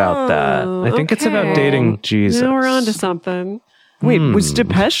is about that. I think it's about okay. dating Jesus. now we're on to something. Wait, was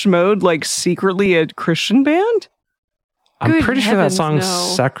Depeche Mode like secretly a Christian band? I'm Good pretty sure that heavens, song's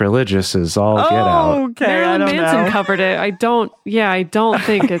no. sacrilegious as all get out. Okay, Marilyn I don't Manson know. covered it. I don't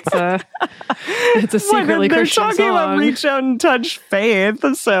think it's a What, secretly they're Christian talking song. about reach out and touch faith.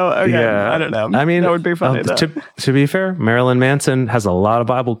 So okay, I don't know. I mean, that would be funny. though. to be fair, Marilyn Manson has a lot of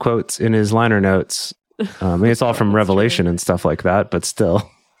Bible quotes in his liner notes. I mean, it's all from Revelation and stuff like that, but still,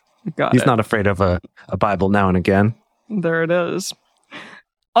 Got he's it. not afraid of a Bible now and again. There it is.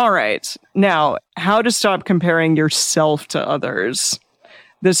 All right. Now, how to stop comparing yourself to others.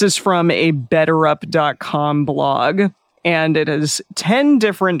 This is from a betterup.com blog, and it is 10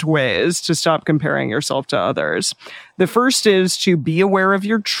 different ways to stop comparing yourself to others. The first is to be aware of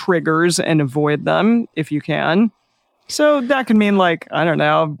your triggers and avoid them if you can. So that can mean like, I don't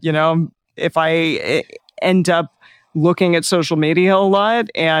know, if I end up looking at social media a lot,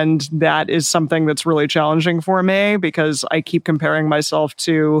 and that is something that's really challenging for me because I keep comparing myself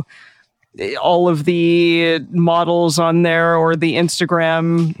to all of the models on there or the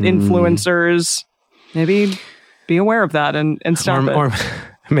Instagram influencers. Maybe be aware of that and stop it. Or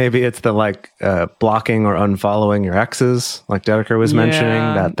maybe it's the blocking or unfollowing your exes, like Dedeker was mentioning,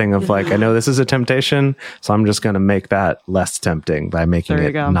 that thing of I know this is a temptation, so I'm just going to make that less tempting by making There you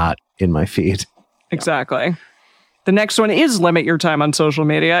it go. not in my feed. Exactly. The next one is limit your time on social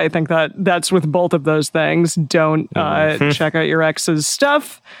media. I think that's with both of those things. Don't check out your ex's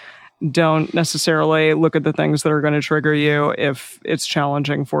stuff. Don't necessarily look at the things that are going to trigger you if it's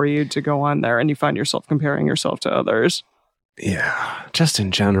challenging for you to go on there and you find yourself comparing yourself to others. Yeah, just in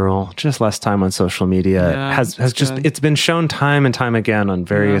general, just less time on social media has just good. it's been shown time and time again on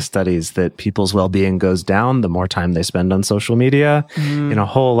various studies that people's well-being goes down the more time they spend on social media in a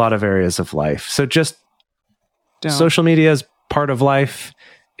whole lot of areas of life. So just Don't. social media is part of life.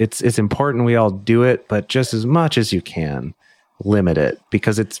 It's important we all do it, but just as much as you can, limit it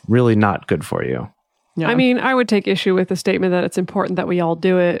because it's really not good for you. Yeah. I mean, I would take issue with the statement that it's important that we all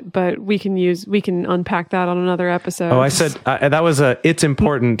do it, but we can unpack that on another episode. Oh, I said that was it's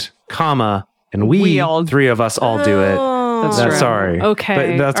important, comma, and we all three of us all do it. That's That's true. sorry. Okay,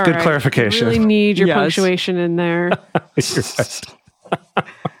 But that's all good right. clarification. You really need your Yes. punctuation in there. You're right.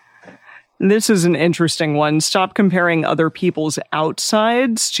 This is an interesting one. Stop comparing other people's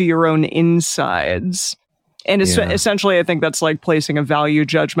outsides to your own insides. And essentially, I think that's like placing a value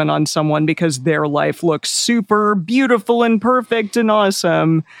judgment on someone because their life looks super beautiful and perfect and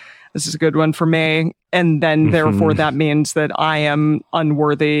awesome. This is a good one for me. And then therefore that means that I am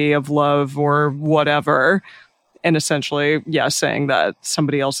unworthy of love or whatever. And essentially, saying that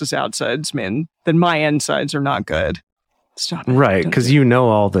somebody else's outsides mean that my insides are not good. Stop it. Right, Don't because do you know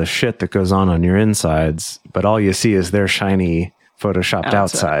all the shit that goes on your insides, but all you see is their shiny photoshopped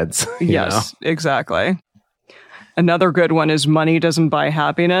outsides. you Yes, exactly. Another good one is money doesn't buy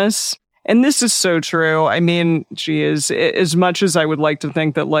happiness. And this is so true. I mean, geez, as much as I would like to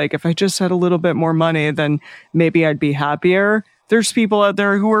think that, like, if I just had a little bit more money, then maybe I'd be happier. There's people out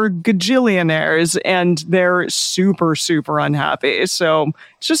there who are gajillionaires and they're super, super unhappy. So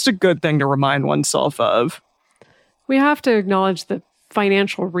it's just a good thing to remind oneself of. We have to acknowledge the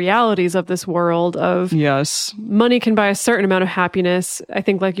financial realities of this world of Yes. money can buy a certain amount of happiness. I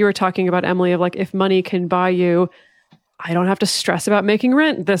think like you were talking about, Emily, of like if money can buy you, I don't have to stress about making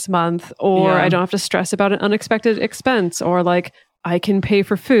rent this month, or Yeah. I don't have to stress about an unexpected expense, or like I can pay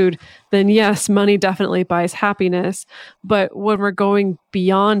for food, then yes, money definitely buys happiness. But when we're going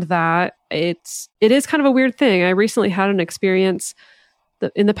beyond that, it is kind of a weird thing. I recently had an experience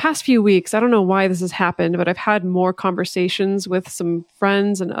in the past few weeks. I don't know why this has happened, but I've had more conversations with some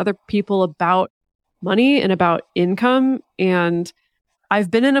friends and other people about money and about income. And I've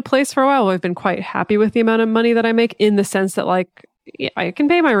been in a place for a while where I've been quite happy with the amount of money that I make, in the sense that like I can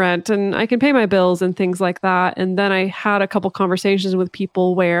pay my rent and I can pay my bills and things like that. And then I had a couple conversations with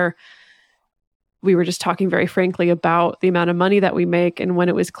people where we were just talking very frankly about the amount of money that we make. And when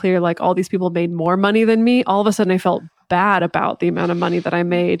it was clear, like all these people made more money than me, all of a sudden I felt bad about the amount of money that I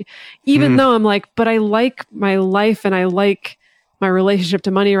made, even though I'm like, but I like my life and I like my relationship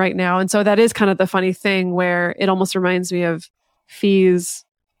to money right now. And so that is kind of the funny thing where it almost reminds me of Fee's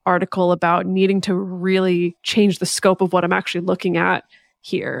article about needing to really change the scope of what I'm actually looking at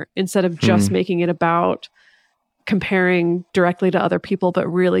here instead of just making it about comparing directly to other people, but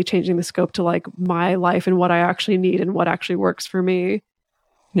really changing the scope to like my life and what I actually need and what actually works for me.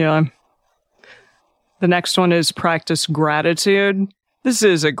 Yeah. The next one is practice gratitude. This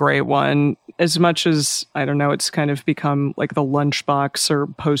is a great one. As much as, I don't know, it's kind of become like the lunchbox or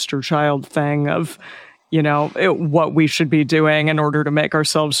poster child thing of, you know, what we should be doing in order to make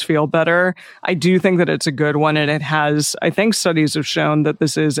ourselves feel better. I do think that it's a good one. And it has, I think studies have shown that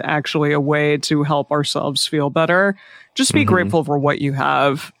this is actually a way to help ourselves feel better. Just be grateful for what you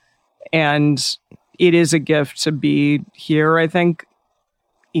have. And it is a gift to be here, I think,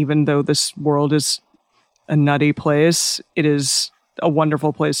 even though this world is a nutty place, it is a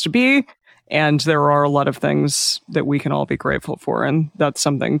wonderful place to be. And there are a lot of things that we can all be grateful for. And that's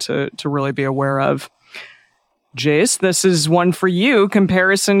something to really be aware of. Jace, this is one for you.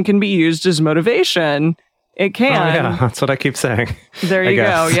 Comparison can be used as motivation. It can. Oh, yeah, that's what I keep saying. There you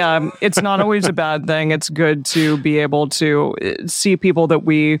go. Yeah. It's not always a bad thing. It's good to be able to see people that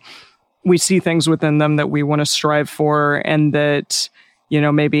we see things within them that we want to strive for, and that, you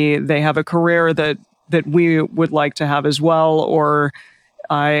know, maybe they have a career that we would like to have as well, or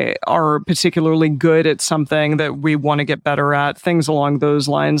are particularly good at something that we want to get better at, things along those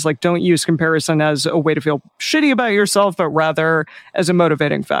lines. Like, don't use comparison as a way to feel shitty about yourself, but rather as a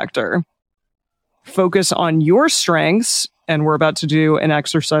motivating factor. Focus on your strengths, and we're about to do an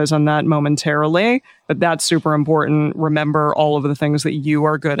exercise on that momentarily, but that's super important. Remember all of the things that you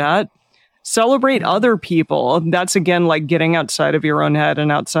are good at. Celebrate other people. That's, again, like getting outside of your own head and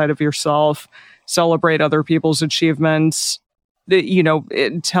outside of yourself. Celebrate other people's achievements. You know,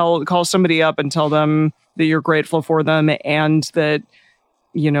 call somebody up and tell them that you're grateful for them, and that,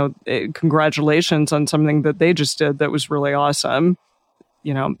 you know, congratulations on something that they just did that was really awesome.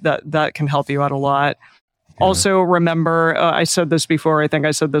 You know, that can help you out a lot. Yeah. Also, remember, I said this before, I think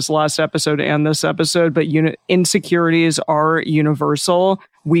I said this last episode and this episode, but insecurities are universal.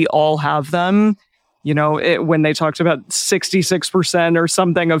 We all have them. You know, when they talked about 66% or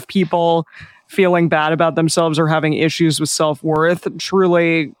something of people feeling bad about themselves or having issues with self-worth,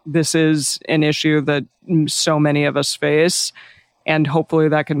 truly, this is an issue that so many of us face. And hopefully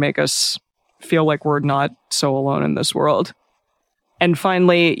that can make us feel like we're not so alone in this world. And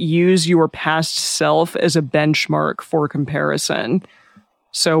finally, use your past self as a benchmark for comparison.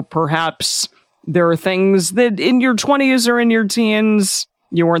 So perhaps there are things that in your 20s or in your teens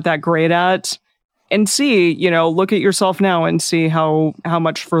you weren't that great at. And see, you know, look at yourself now and see how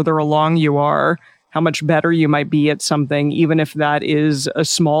much further along you are, how much better you might be at something, even if that is a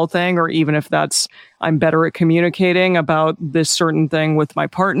small thing, or even if that's, I'm better at communicating about this certain thing with my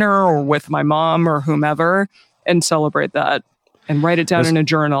partner or with my mom or whomever, and celebrate that and write it down in a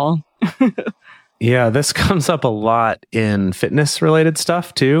journal. Yeah, this comes up a lot in fitness related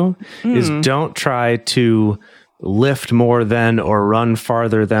stuff too, is don't try to lift more than or run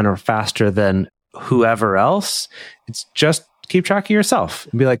farther than or faster than whoever else. It's just keep track of yourself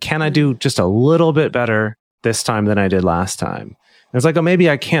and be like, can I do just a little bit better this time than I did last time? And it's like, oh, maybe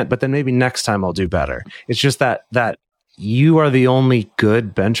I can't, but then maybe next time I'll do better. It's just that you are the only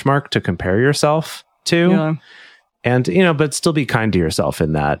good benchmark to compare yourself to. Yeah. And, you know, but still be kind to yourself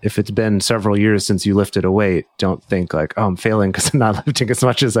in that. If it's been several years since you lifted a weight, don't think like, oh, I'm failing because I'm not lifting as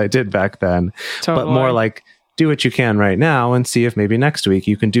much as I did back then. Totally. But more like, do what you can right now and see if maybe next week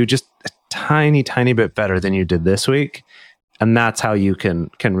you can do just a tiny bit better than you did this week. And that's how you can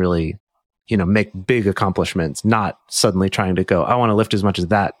really, you know, make big accomplishments, not suddenly trying to go, I want to lift as much as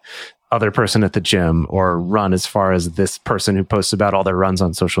that other person at the gym, or run as far as this person who posts about all their runs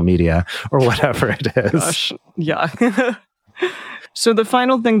on social media, or whatever it is. Gosh. Yeah. So the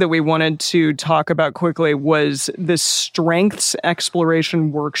final thing that we wanted to talk about quickly was the strengths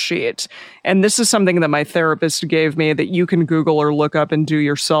exploration worksheet. And this is something that my therapist gave me that you can Google or look up and do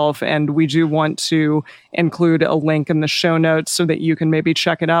yourself. And we do want to include a link in the show notes so that you can maybe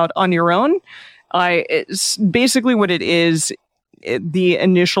check it out on your own. It's basically what it is. The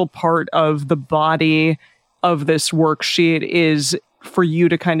initial part of the body of this worksheet is for you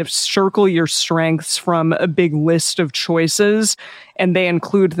to kind of circle your strengths from a big list of choices. And they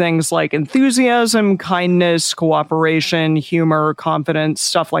include things like enthusiasm, kindness, cooperation, humor, confidence,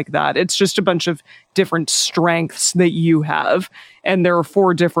 stuff like that. It's just a bunch of different strengths that you have. And there are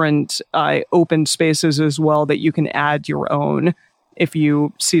 4 different open spaces as well that you can add your own if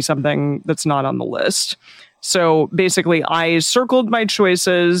you see something that's not on the list. So basically, I circled my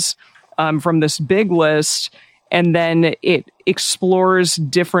choices from this big list, and then it explores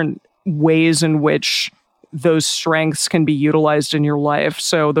different ways in which those strengths can be utilized in your life.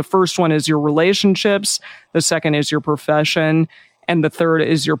 So the first one is your relationships, the second is your profession, and the third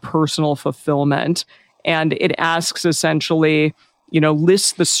is your personal fulfillment. And it asks essentially,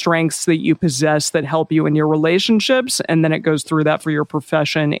 list the strengths that you possess that help you in your relationships, and then it goes through that for your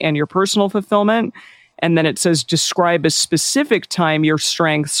profession and your personal fulfillment. And then it says, describe a specific time your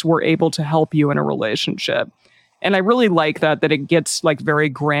strengths were able to help you in a relationship. And I really like that it gets like very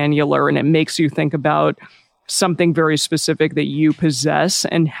granular, and it makes you think about something very specific that you possess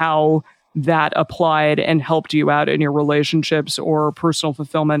and how that applied and helped you out in your relationships or personal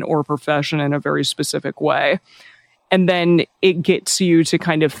fulfillment or profession in a very specific way. And then it gets you to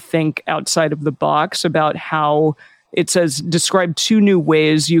kind of think outside of the box about how it says, describe 2 new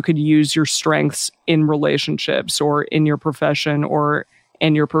ways you could use your strengths in relationships or in your profession or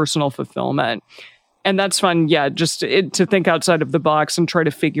in your personal fulfillment. And that's fun. Yeah, just to think outside of the box and try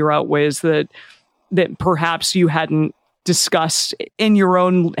to figure out ways that perhaps you hadn't discussed in your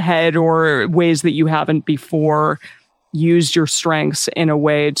own head, or ways that you haven't before used your strengths in a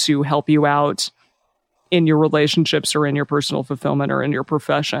way to help you out in your relationships or in your personal fulfillment or in your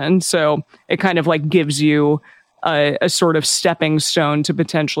profession. So it kind of like gives you a sort of stepping stone to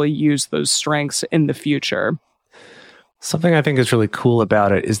potentially use those strengths in the future. Something I think is really cool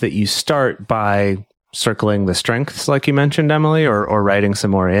about it is that you start by circling the strengths, like you mentioned, Emily, or writing some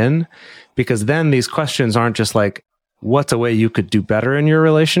more in, because then these questions aren't just like, what's a way you could do better in your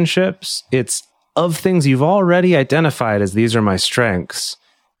relationships? It's of things you've already identified as these are my strengths.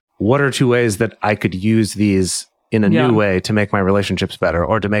 What are 2 ways that I could use these in a new way to make my relationships better,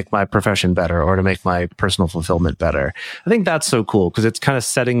 or to make my profession better, or to make my personal fulfillment better? I think that's so cool because it's kind of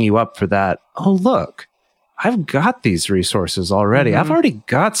setting you up for that. Oh, look, I've got these resources already. I've already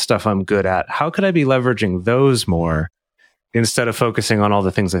got stuff I'm good at. How could I be leveraging those more instead of focusing on all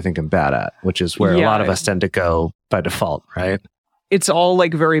the things I think I'm bad at, which is where a lot of us tend to go by default, right? It's all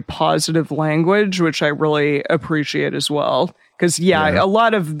like very positive language, which I really appreciate as well. Because, a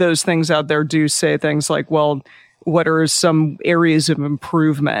lot of those things out there do say things like, well, what are some areas of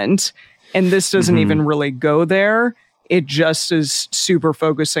improvement? And this doesn't even really go there. It just is super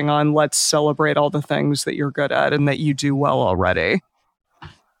focusing on, let's celebrate all the things that you're good at and that you do well already.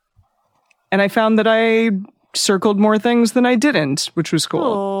 And I found that I circled more things than I didn't, which was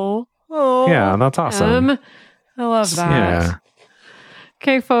cool. Oh, yeah, that's awesome. I love that. Yeah.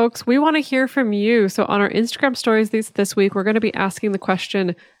 Okay, folks, we want to hear from you. So on our Instagram stories this week, we're going to be asking the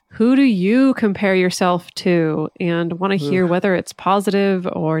question, who do you compare yourself to? And want to hear whether it's positive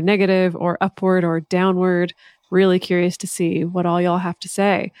or negative or upward or downward. Really curious to see what all y'all have to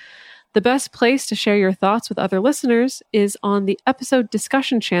say. The best place to share your thoughts with other listeners is on the episode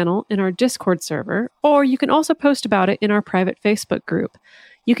discussion channel in our Discord server, or you can also post about it in our private Facebook group.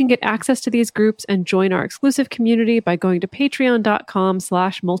 You can get access to these groups and join our exclusive community by going to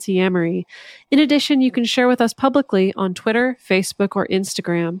patreon.com/multiamory. In addition, you can share with us publicly on Twitter, Facebook, or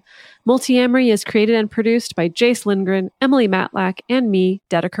Instagram. Multiamory is created and produced by Jace Lindgren, Emily Matlack, and me,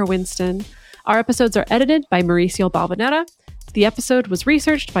 Dedeker Winston. Our episodes are edited by Mauricio Balvanera. The episode was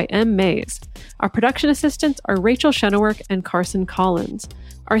researched by M. Mays. Our production assistants are Rachel Shennework and Carson Collins.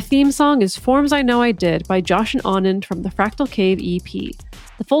 Our theme song is Forms I Know I Did by Josh and Anand from the Fractal Cave EP.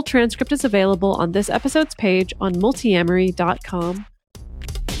 The full transcript is available on this episode's page on multiamory.com.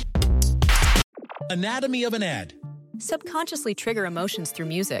 Anatomy of an ad. Subconsciously trigger emotions through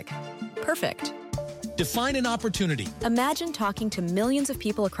music. Perfect. Define an opportunity. Imagine talking to millions of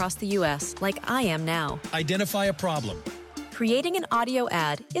people across the U.S. like I am now. Identify a problem. Creating an audio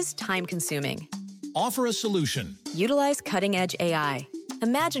ad is time-consuming. Offer a solution. Utilize cutting-edge AI.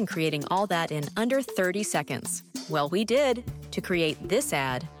 Imagine creating all that in under 30 seconds. Well, we did to create this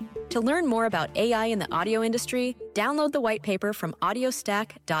ad. To learn more about AI in the audio industry, download the white paper from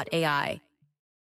audiostack.ai.